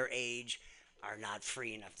males their age are not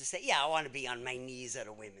free enough to say, yeah, I want to be on my knees at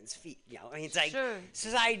a women's feet. I mean, it's like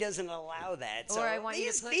society doesn't allow that. Or So I want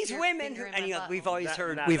you to put these your women, finger in and my we've butthole. always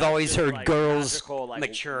heard That- we've that's always just, heard like, girls magical, like,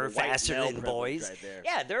 mature white faster male than privilege boys. right there.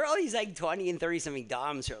 Yeah, there are all these like 20 and 30 something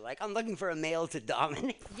doms who are like, I'm looking for a male to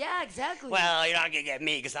dominate. Yeah, exactly. Well, you're not gonna get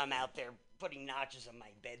me because I'm out there putting notches on my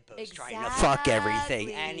bedpost trying to fuck everything.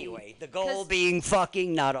 Exactly. Anyway, the goal being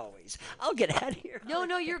fucking, not always. I'll get out of here.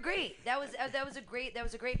 No, you're great. That was a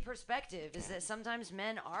great perspective. Is that sometimes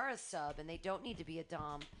men are a sub and they don't need to be a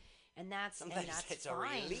dom, and that's Sometimes it's fine.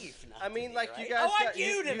 a relief. Not I mean, to like be, you right? guys. I want got-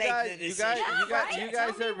 you to you make guys, the you decision. guys, Yeah, you guys, right. you Tell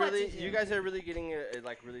guys me are what to really, do. you guys are really getting it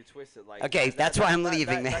like really twisted. Like Okay, that's why I'm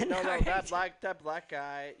leaving, man. No, Alright. that black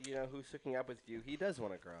guy, who's hooking up with you, he does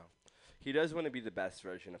want to grow. He does want to be the best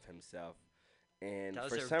version of himself. And Does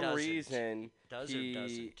for or some doesn't? reason, Does or he,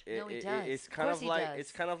 doesn't? No, he does. it's Of kind course of he like does.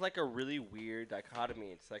 it's kind of like a really weird dichotomy.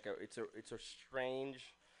 It's like it's a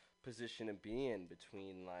strange position to be in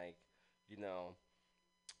between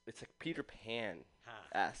it's like Peter Pan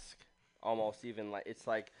esque, almost even like it's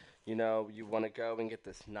like you want to go and get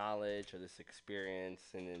this knowledge or this experience,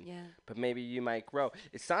 and then but maybe you might grow.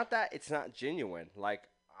 It's not that it's not genuine. Like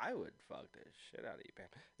I would fuck the shit out of you, Pam.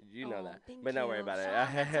 You know that, but don't worry about it.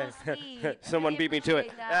 Sean, that's so sweet. Someone I beat me to it.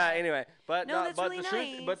 appreciate that. Anyway, but No, that's but really the truth,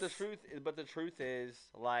 nice. but the truth is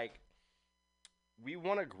like we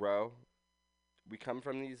want to grow. We come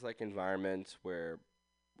from these like environments where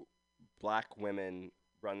black women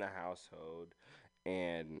run the household,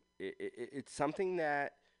 and it's something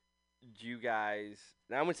that you guys.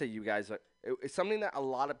 Now I would say you guys. It's something that a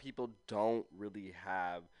lot of people don't really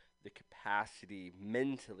have the capacity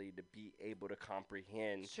mentally to be able to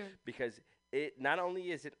comprehend. Sure. Because it not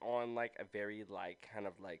only is it on like a very like kind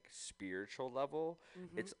of like spiritual level,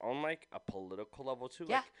 it's on like a political level too.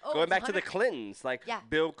 Yeah. Like Oh, going it's back to the 100 Clintons, like Yeah.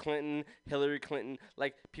 Bill Clinton, Hillary Clinton,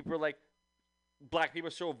 like people are like black people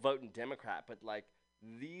are still voting Democrat, but like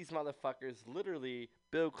these motherfuckers literally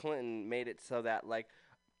Bill Clinton made it so that like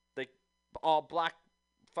all black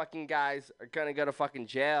fucking guys are gonna go to fucking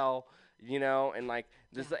jail, and like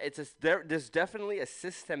there's definitely a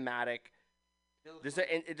systematic there's an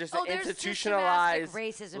institutionalized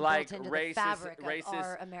racism like built into the fabric of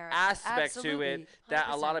our America. aspect to Absolutely. it that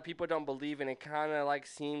a lot 100%. of people don't believe, and it kind of like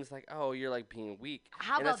seems like, oh, you're like being weak.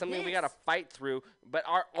 How and that's about something we this? gotta fight through. But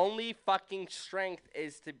our only fucking strength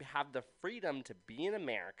is to have the freedom to be in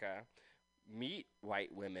America, meet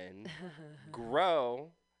white women,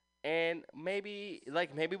 grow. And maybe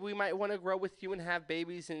we might want to grow with you and have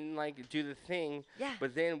babies and like do the thing. Yeah.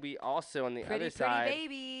 But then we also on the Pretty other side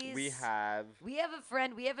babies. we have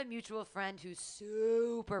a mutual friend who's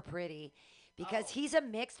super pretty because he's a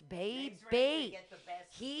mixed baby.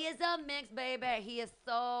 He is a mixed baby. He is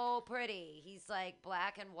so pretty. He's like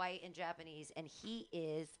black and white and Japanese, and he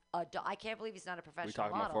is I can't believe he's not a professional we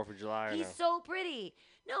talking model. about 4th of July. Or He's no? so pretty.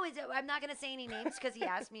 No, I'm not gonna say any names because he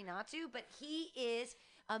asked me not to, but he is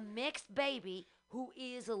a mixed baby who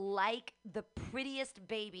is like the prettiest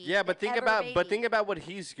baby. Yeah, but think ever about what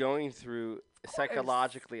he's going through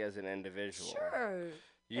psychologically as an individual. Sure.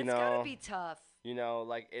 You It's know, gotta be tough.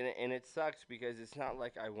 Like, and it sucks because it's not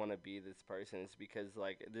like I want to be this person. It's because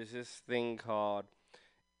like there's this thing called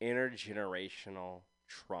intergenerational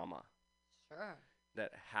trauma. Sure.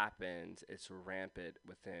 That happens. It's rampant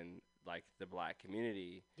within like the black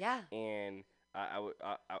community. Yeah. And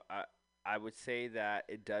I would say that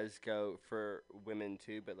it does go for women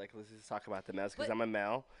too, but like let's just talk about the males because I'm a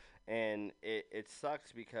male, and it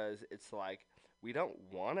sucks because it's like we don't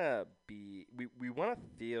want to be we want to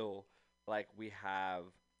feel like we have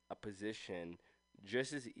a position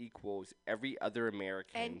just as equal as every other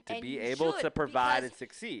American to be you able should, to provide because and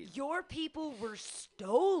succeed. Your people were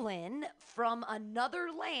stolen from another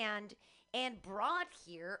land and brought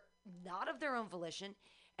here, not of their own volition,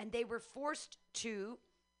 and they were forced to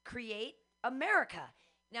create America.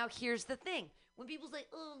 Now, here's the thing: when people say,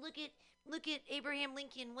 "Oh, look at Abraham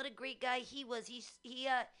Lincoln, what a great guy he was. He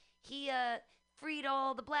freed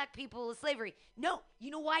all the black people of slavery." No,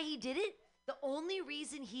 you know why he did it? The only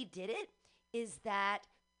reason he did it is that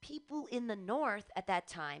people in the North at that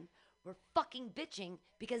time were fucking bitching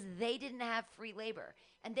because they didn't have free labor.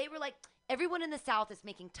 And they were like, everyone in the South is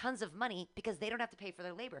making tons of money because they don't have to pay for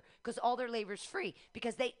their labor because all their labor is free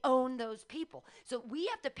because they own those people. So we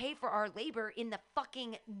have to pay for our labor in the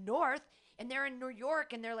fucking North, and they're in New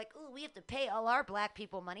York and they're like, oh, we have to pay all our black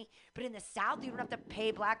people money. But in the South, you don't have to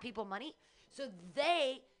pay black people money. So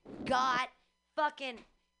they got fucking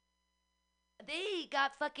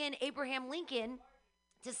Abraham Lincoln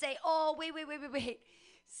to say, oh, wait.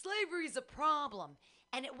 Slavery is a problem.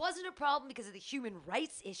 And it wasn't a problem because of the human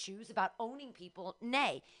rights issues about owning people.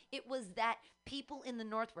 Nay, it was that people in the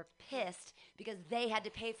North were pissed because they had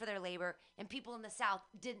to pay for their labor and people in the South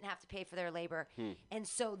didn't have to pay for their labor. And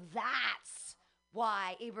so that's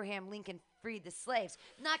why Abraham Lincoln freed the slaves.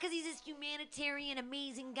 Not because he's this humanitarian,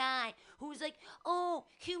 amazing guy who's like, oh,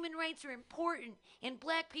 human rights are important and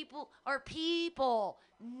black people are people.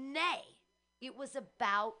 Nay, it was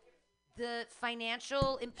about the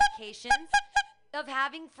financial implications of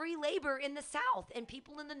having free labor in the South and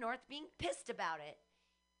people in the North being pissed about it.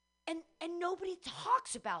 And nobody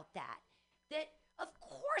talks about that. That, of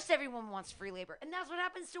course, everyone wants free labor. And that's what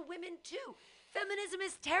happens to women, too. Feminism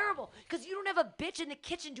is terrible because you don't have a bitch in the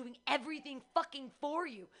kitchen doing everything fucking for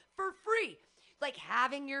you for free. Like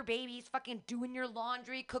having your babies, fucking doing your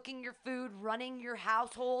laundry, cooking your food, running your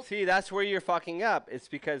household. See, that's where you're fucking up. It's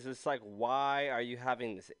because it's like, why are you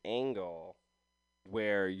having this angle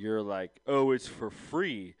where you're like, oh, it's for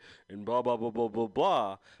free and blah, blah, blah, blah, blah,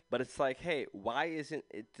 blah. But it's like, hey, why isn't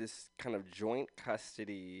it this kind of joint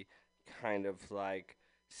custody kind of like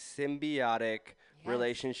symbiotic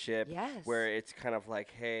relationship where it's kind of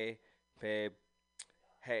like, hey, babe,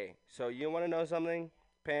 hey, so you want to know something,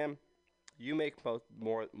 Pam? You make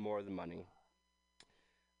more of the money.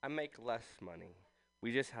 I make less money.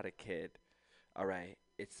 We just had a kid. All right.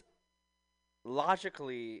 It's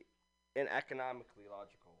logically and economically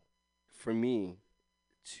logical for me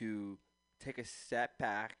to take a step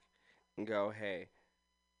back and go, hey,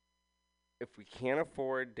 if we can't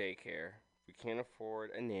afford daycare, if we can't afford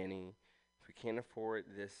a nanny, if we can't afford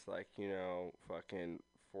this, like, you know, fucking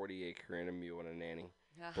 40-acre and a mule and a nanny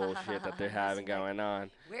bullshit that they're having going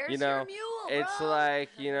on. Where's you know, your mule, it's bro? like,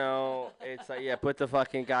 you know, it's like, yeah, put the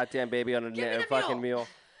fucking goddamn baby on a fucking mule.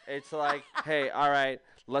 It's like, hey, all right,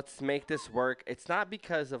 let's make this work. It's not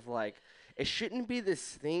because of, like, it shouldn't be this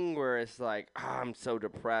thing where it's like, oh, I'm so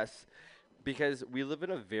depressed. Because we live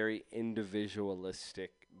in a very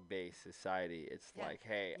individualistic-based society. It's like,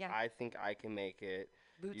 hey, I think I can make it.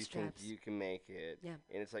 Bootstraps. You think you can make it. Yeah.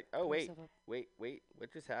 And it's like, oh, wait,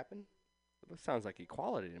 what just happened? That sounds like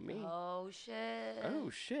equality to me. Oh, shit. Oh,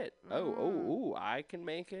 shit. Oh, I can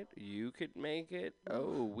make it. You could make it.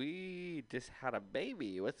 Oh, we just had a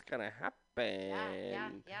baby. What's going to happen?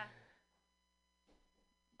 Yeah.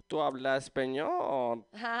 Tú hablas español.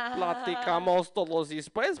 Platicamos todos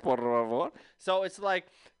después, por favor. So it's like,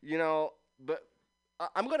 you know, but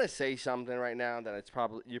I'm gonna say something right now that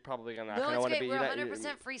you're probably not gonna want to be. We're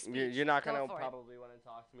 100% free speech. You're not gonna probably want to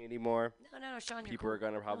talk to me anymore. No, Sean. People are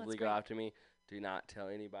gonna probably go after me. Do not tell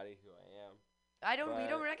anybody who I am.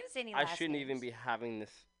 We're not gonna say any last I shouldn't names. even be having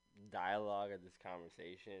this dialogue or this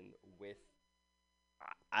conversation with.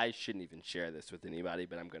 I shouldn't even share this with anybody,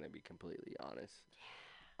 but I'm gonna be completely honest.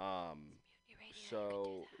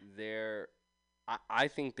 So I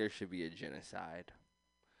think there should be a genocide.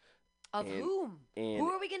 Of whom? Who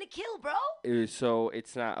are we gonna kill, bro? So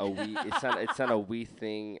it's not a we. It's not a we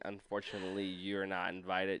thing. Unfortunately, you're not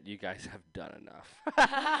invited. You guys have done enough.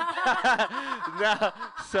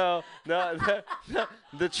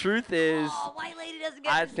 The truth is, white lady doesn't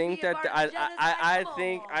get I to think be a that part of the genocide.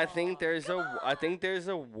 I think there's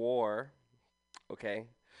a war. Okay.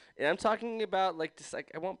 And I'm talking about, like, just,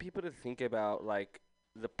 like, I want people to think about, like,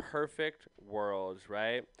 the perfect worlds,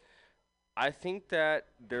 right? I think that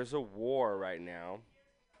there's a war right now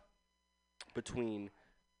between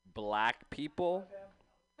black people.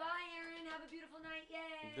 Bye, Aaron. Have a beautiful night. Yay.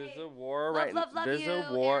 There's a war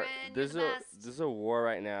There's a war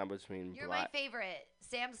right now between You're my favorite.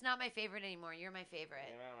 Sam's not my favorite anymore. You're my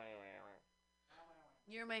favorite.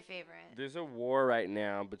 You're my favorite. There's a war right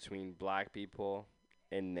now between black people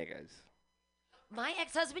and niggas. My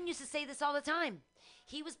ex-husband used to say this all the time.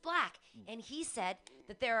 He was black, and he said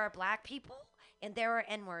that there are black people and there are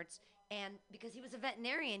N-words. And because he was a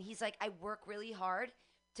veterinarian, he's like, I work really hard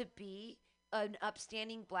to be an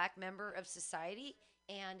upstanding black member of society,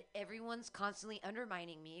 and everyone's constantly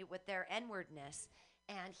undermining me with their N-wordness.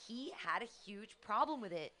 And he had a huge problem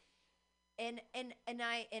with it. And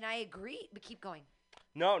I agree, but keep going.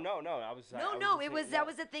 No. That was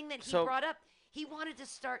the thing that he brought up. He wanted to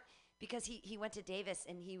start because he went to Davis,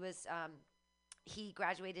 and he was he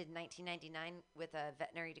graduated in 1999 with a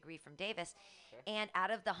veterinary degree from Davis. Okay. And out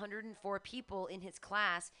of the 104 people in his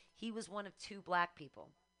class, he was one of 2 black people.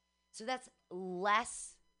 So that's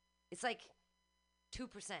less. It's like 2%.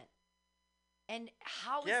 And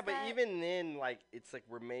how is that? Yeah, but even then, like, it's like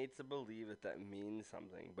we're made to believe that means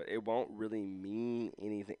something, but it won't really mean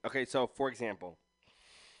anything. Okay, so for example,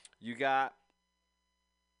 you got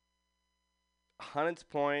Hunt's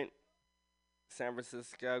Point, San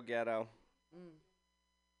Francisco ghetto.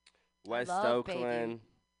 West love Bayview. Oakland,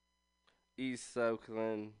 East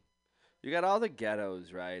Oakland. You got all the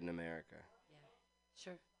ghettos, right, in America.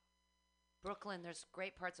 Sure. Brooklyn, there's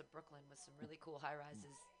great parts of Brooklyn with some really cool high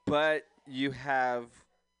rises. But you have,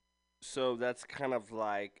 so that's kind of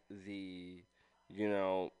like the,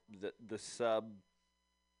 the sub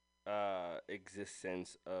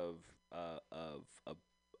existence of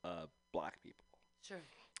black people. Sure.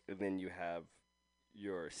 And then you have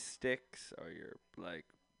your sticks or your like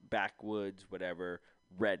backwoods, whatever,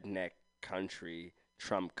 redneck country,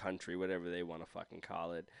 Trump country, whatever they want to fucking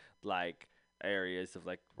call it, like areas of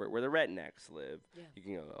like where the rednecks live. Yeah. You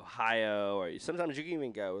can go to Ohio, or sometimes you can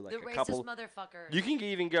even go like the a racist couple. motherfuckers. You can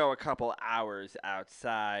even go a couple hours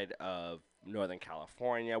outside of Northern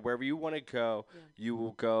California, wherever you want to go. Yeah. You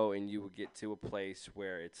will go and you will get to a place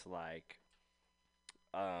where it's like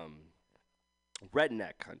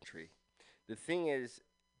redneck country. The thing is,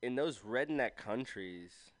 in those redneck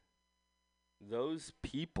countries, those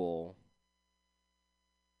people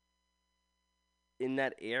in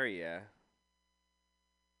that area,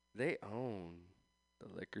 they own the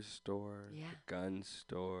liquor store, Yeah. the gun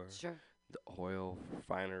store, Sure. the oil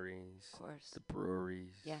refineries, Of course. the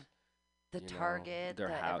breweries. Yeah. The you know, Target, their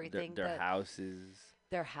the everything. their houses.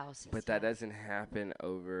 Their houses. But that doesn't happen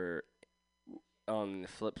over on the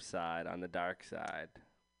flip side, on the dark side.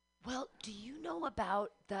 Well, do you know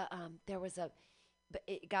about the there was a but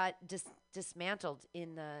it got dismantled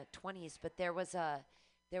in the 20s, but there was a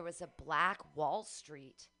Black Wall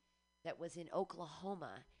Street that was in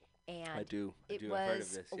Oklahoma, and I do. It I've was heard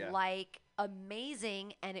of this, yeah. like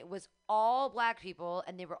amazing, and it was all black people,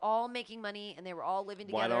 and they were all making money, and they were all living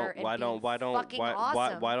together. Why don't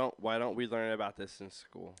we learn about this in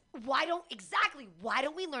school? Why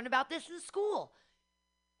don't we learn about this in school?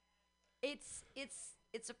 It's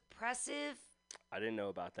oppressive. I didn't know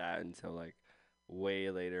about that until like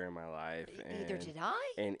way later in my life. Neither did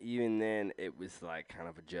I. And even then, it was like kind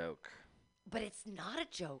of a joke. But it's not a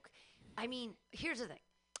joke. I mean, here's the thing.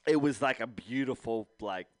 It was like a beautiful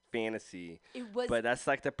like fantasy. It was. But that's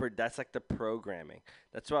like the programming.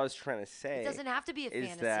 That's what I was trying to say. It doesn't have to be a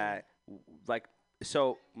fantasy. Is that like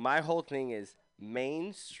so? My whole thing is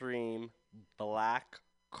mainstream black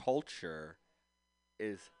culture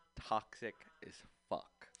is toxic as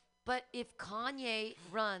fuck. But if Kanye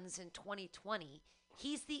runs in 2020,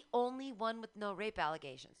 he's the only one with no rape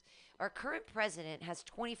allegations. Our current president has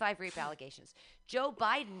 25 rape allegations. Joe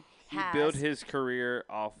Biden has... He built his career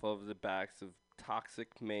off of the backs of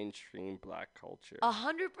toxic mainstream black culture.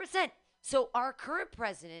 100%. So our current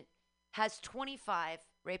president has 25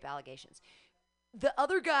 rape allegations. The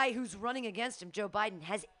other guy who's running against him, Joe Biden,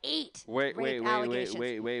 has 8 rape allegations. Joe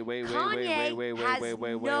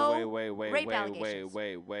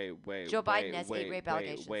Biden has 8 rape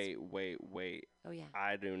allegations. Wait. Oh, yeah.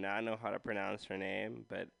 I do not know how to pronounce her name,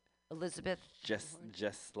 but... Elizabeth.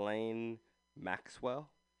 Ghislaine Maxwell?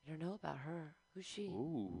 I don't know about her. Who's she?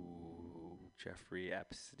 Ooh, Jeffrey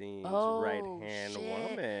Epstein's Oh, right-hand shit.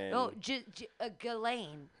 woman. Oh,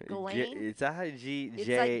 Ghislaine. Ghislaine? It's a It's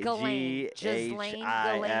like Ghislaine. Ghislaine.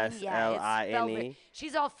 Yeah, it's spelled.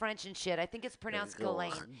 She's all French and shit. I think it's pronounced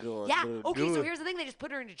Ghislaine. Yeah. Okay, so here's the thing. They just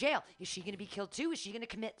put her into jail. Is she going to be killed too? Is she going to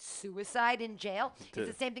commit suicide in jail? Is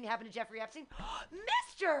the same thing happened to Jeffrey Epstein?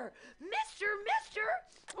 Mister!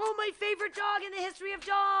 Oh, my favorite dog in the history of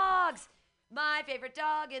dogs. My favorite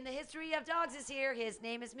dog in the history of dogs is here. His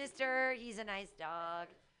name is Mister. He's a nice dog.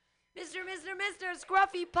 Mister,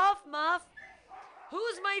 Scruffy Puff Muff.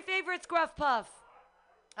 Who's my favorite Scruff Puff?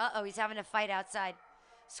 Uh-oh, he's having a fight outside.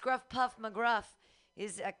 Scruff Puff McGruff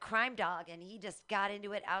is a crime dog, and he just got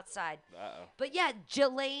into it outside. Uh-oh. But yeah,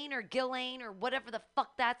 Ghislaine or whatever the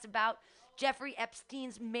fuck that's about. Jeffrey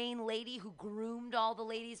Epstein's main lady who groomed all the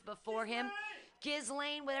ladies before him.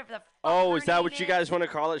 Ghislaine, whatever the fuck. Oh, her is that name what you guys want to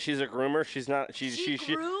call it? She's a groomer. She's not. She's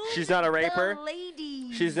not a groomed raper. the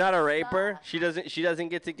ladies. She's not a raper. She doesn't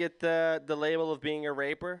get the label of being a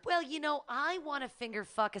raper. Well, I want to finger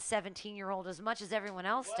fuck a 17-year-old as much as everyone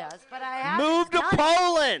else does, but I haven't. Move to done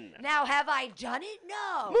Poland. It. Now, have I done it?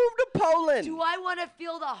 No. Move to Poland. Do I want to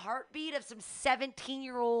feel the heartbeat of some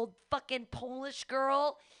 17-year-old fucking Polish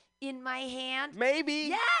girl in my hand? Maybe.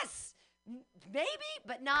 Yes. Maybe,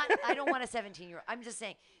 but not. I don't want a 17-year-old. I'm just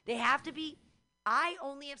saying they have to be. I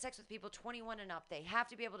only have sex with people 21 and up. They have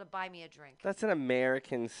to be able to buy me a drink. That's an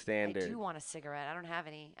American standard. I do want a cigarette. I don't have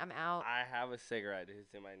any. I'm out. I have a cigarette.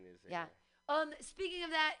 It's in my news. Yeah. Speaking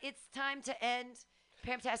of that, it's time to end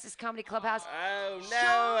Pamtastic's Comedy Clubhouse. Oh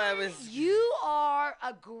no! Sean, you are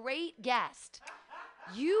a great guest.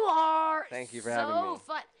 You are. Thank you for having me. So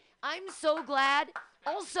fun. I'm so glad.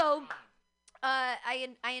 Also. I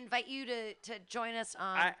invite you to join us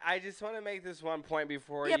on. I just want to make this one point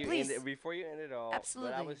before Yeah, you please. end it all.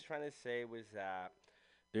 Absolutely. What I was trying to say was that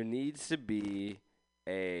there needs to be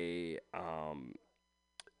a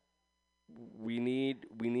we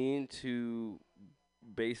need to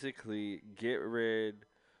basically get rid.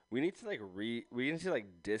 We need to we need to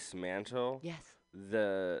dismantle. Yes.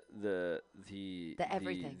 The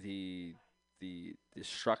everything. The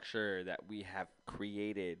structure that we have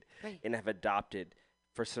created Right. and have adopted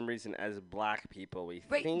for some reason as black people. We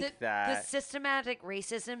Right, think the that systematic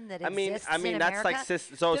racism that I mean exists that's in like America.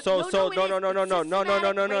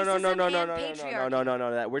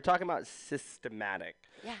 no that we're talking about systematic.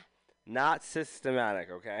 Yeah. Not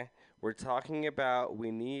systematic, okay? We're talking about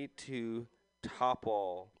we need to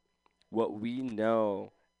topple what we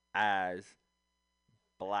know as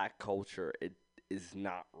black culture. It is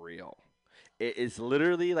not real. It is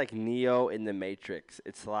literally like Neo in the Matrix.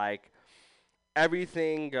 It's like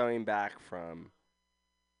everything going back from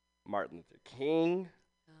Martin Luther King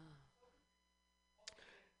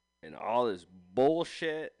and all this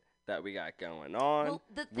bullshit that we got going on. Well,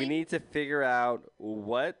 we need to figure out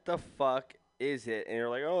what the fuck is it. And you're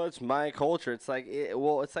like, oh, it's my culture. It's like,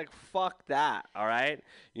 it's like, fuck that, all right?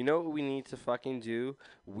 You know what we need to fucking do?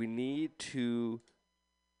 We need to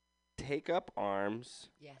take up arms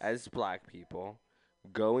as black people,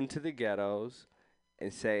 go into the ghettos,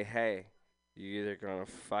 and say, hey, you're either going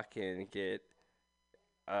to fucking get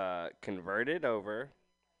converted over,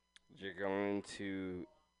 you're going to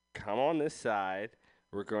come on this side,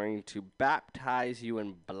 we're going to baptize you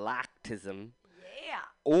in blacktism,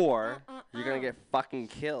 or you're going to get fucking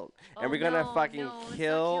killed. And we're going to fucking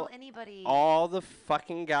kill anybody. all the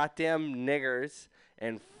fucking goddamn niggers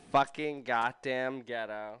and fucking goddamn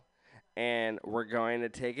ghetto. And we're going to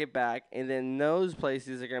take it back, and then those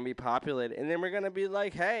places are going to be populated, and then we're going to be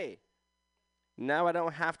like, hey, now I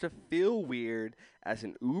don't have to feel weird as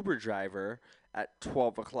an Uber driver at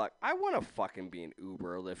 12 o'clock. I want to fucking be an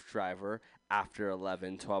Uber or Lyft driver after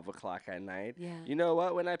 11, 12 o'clock at night. Yeah. You know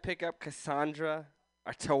what? When I pick up Cassandra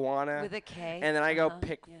or Tawana. With a K. And then I go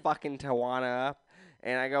pick fucking Tawana up,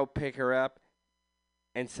 and I go pick her up,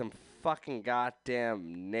 and some fucking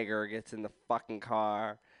goddamn nigger gets in the fucking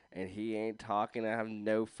car, and he ain't talking. I have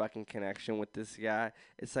no fucking connection with this guy.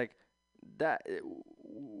 It's like that.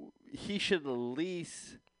 We should at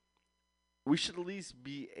least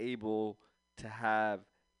be able to have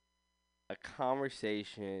a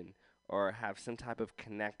conversation or have some type of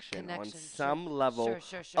connection on some level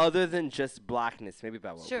other than just blackness. Maybe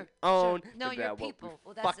about what we own, No, maybe your about people. what we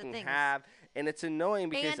Well, that's the fucking thing. have. And it's annoying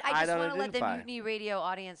because And I I just don't want to let the identify. Mutiny Radio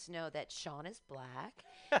audience know that Sean is black,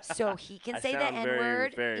 so he can I say the sound very,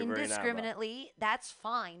 N-word very, very not black. indiscriminately. That's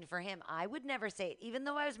fine for him. I would never say it. Even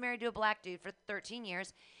though I was married to a black dude for 13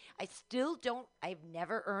 years, I still don't. I've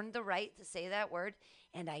never earned the right to say that word,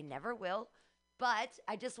 and I never will. But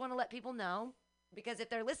I just want to let people know, because if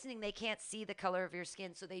they're listening, they can't see the color of your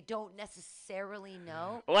skin, so they don't necessarily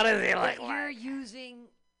know. What does he that look you're like? using.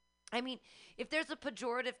 I mean, if there's a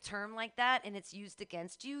pejorative term like that and it's used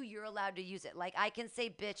against you, you're allowed to use it. Like, I can say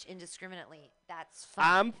bitch indiscriminately. That's fine.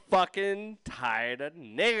 I'm fucking tired of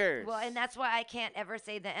niggers. Well, and that's why I can't ever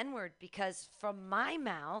say the N-word, because from my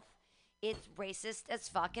mouth, it's racist as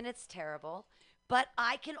fuck and it's terrible. But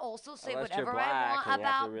I can also say Unless you're whatever black I want and you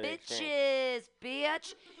have to about really bitches,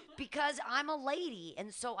 bitch, because I'm a lady.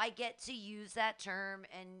 And so I get to use that term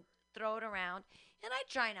and throw it around. And I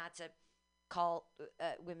try not to call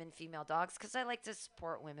women female dogs because I like to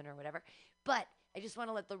support women or whatever. But I just want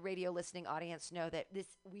to let the radio listening audience know that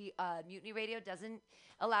Mutiny Radio doesn't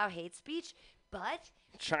allow hate speech. But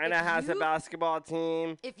China has a basketball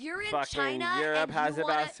team. If you're in fucking China, Europe and has you a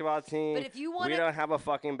wanna, basketball team. But if you want, we don't have a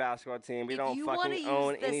fucking basketball team. We don't fucking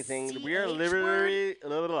own anything. We are literally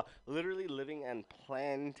living in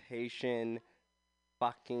plantation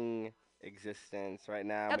fucking existence right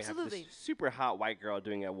now. Absolutely. We have this super hot white girl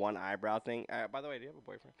doing a one eyebrow thing. By the way, do you have a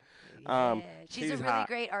boyfriend? Yeah. She's a really hot.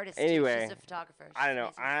 great artist. Anyway, too. She's a photographer. I don't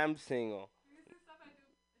She's know. amazing. I'm single.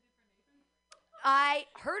 I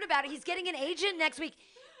heard about it. He's getting an agent next week.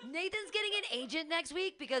 Nathan's getting an agent next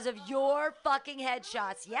week because of your fucking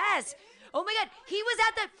headshots. Yes. Oh my God.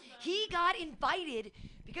 He got invited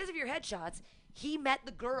because of your headshots. He met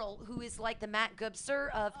the girl who is like the Matt Gubser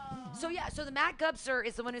of. So the Matt Gubser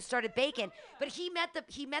is the one who started Bacon, but he met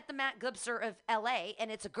the Matt Gubser of LA, and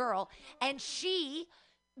it's a girl, and she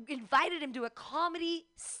invited him to a Comedy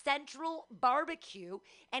Central barbecue,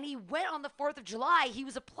 and he went on the 4th of July. He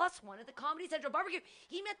was a +1 at the Comedy Central barbecue.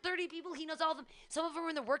 He met 30 people. He knows all of them. Some of them are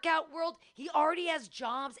in the workout world. He already has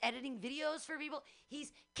jobs editing videos for people.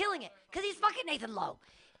 He's killing it because he's fucking Nathan Lowe.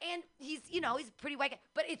 And he's a pretty white guy.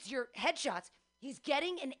 But it's your headshots. He's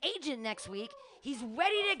getting an agent next week. He's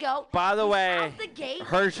ready to go. By the way, out the gate,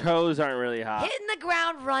 her toes aren't really hot. hitting the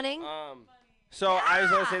ground running. So I was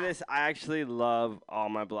gonna say this. I actually love all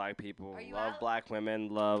my black people. Love black women.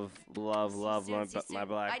 Love my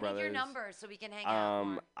black brothers. I need your number so we can hang out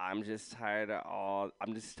more. I'm just tired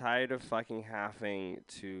of fucking having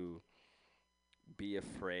to be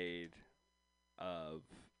afraid of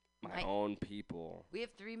my own people. We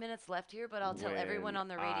have 3 minutes left here, but I'll tell everyone on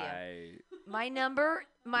the radio. My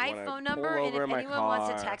phone number, and if anyone wants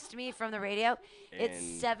to text me from the radio, it's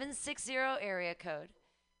 760 area code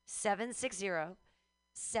 760-716-3865.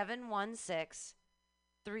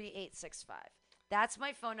 That's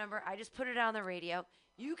my phone number. I just put it on the radio.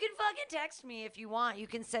 You can fucking text me if you want. You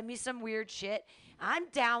can send me some weird shit. I'm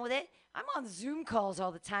down with it. I'm on Zoom calls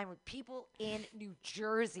all the time with people in New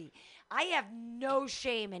Jersey. I have no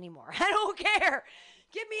shame anymore. I don't care.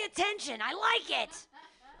 Give me attention. I like it.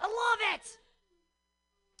 I love it.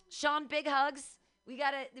 Sean, big hugs. We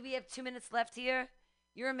have 2 minutes left here.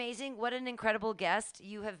 You're amazing. What an incredible guest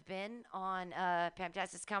you have been on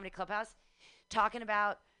Pamtastic's Comedy Clubhouse, talking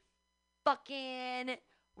about fucking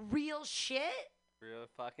real shit. Real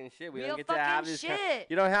fucking shit. We Real don't get to have fucking these. shit.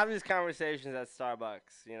 You don't have these conversations at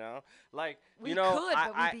Starbucks. You know, like We you know, could,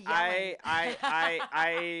 but we'd be yelling.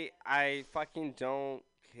 I fucking don't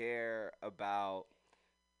care about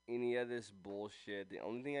any of this bullshit. The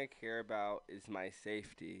only thing I care about is my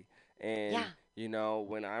safety. And you know,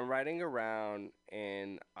 when I'm riding around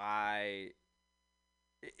and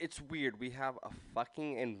it's weird. We have a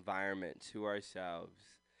fucking environment to ourselves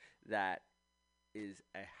that is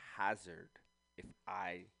a hazard if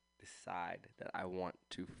I decide that I want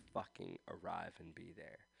to fucking arrive and be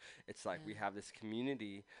there. It's like we have this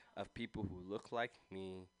community of people who look like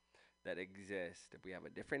me that exist. We have a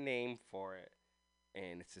different name for it,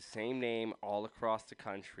 and it's the same name all across the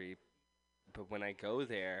country. But when I go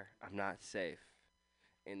there, I'm not safe.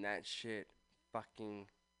 And that shit fucking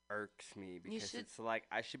irks me because it's like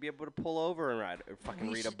I should be able to pull over and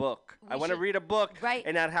read a book. I want to read a book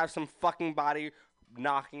and not have some fucking body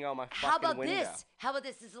knocking on my fucking window. How about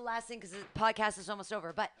this? This is the last thing because the podcast is almost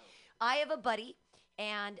over. But I have a buddy,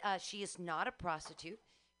 and she is not a prostitute.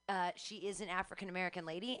 She is an African-American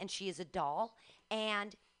lady, and she is a doll.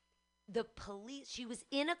 And the police, she was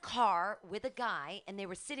in a car with a guy, and they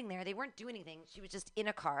were sitting there. They weren't doing anything. She was just in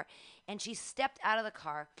a car. And she stepped out of the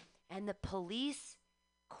car, and the police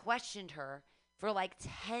questioned her for like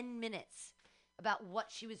 10 minutes about what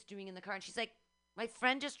she was doing in the car. And she's like, my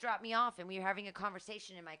friend just dropped me off, and we were having a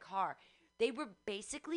conversation in my car. They were basically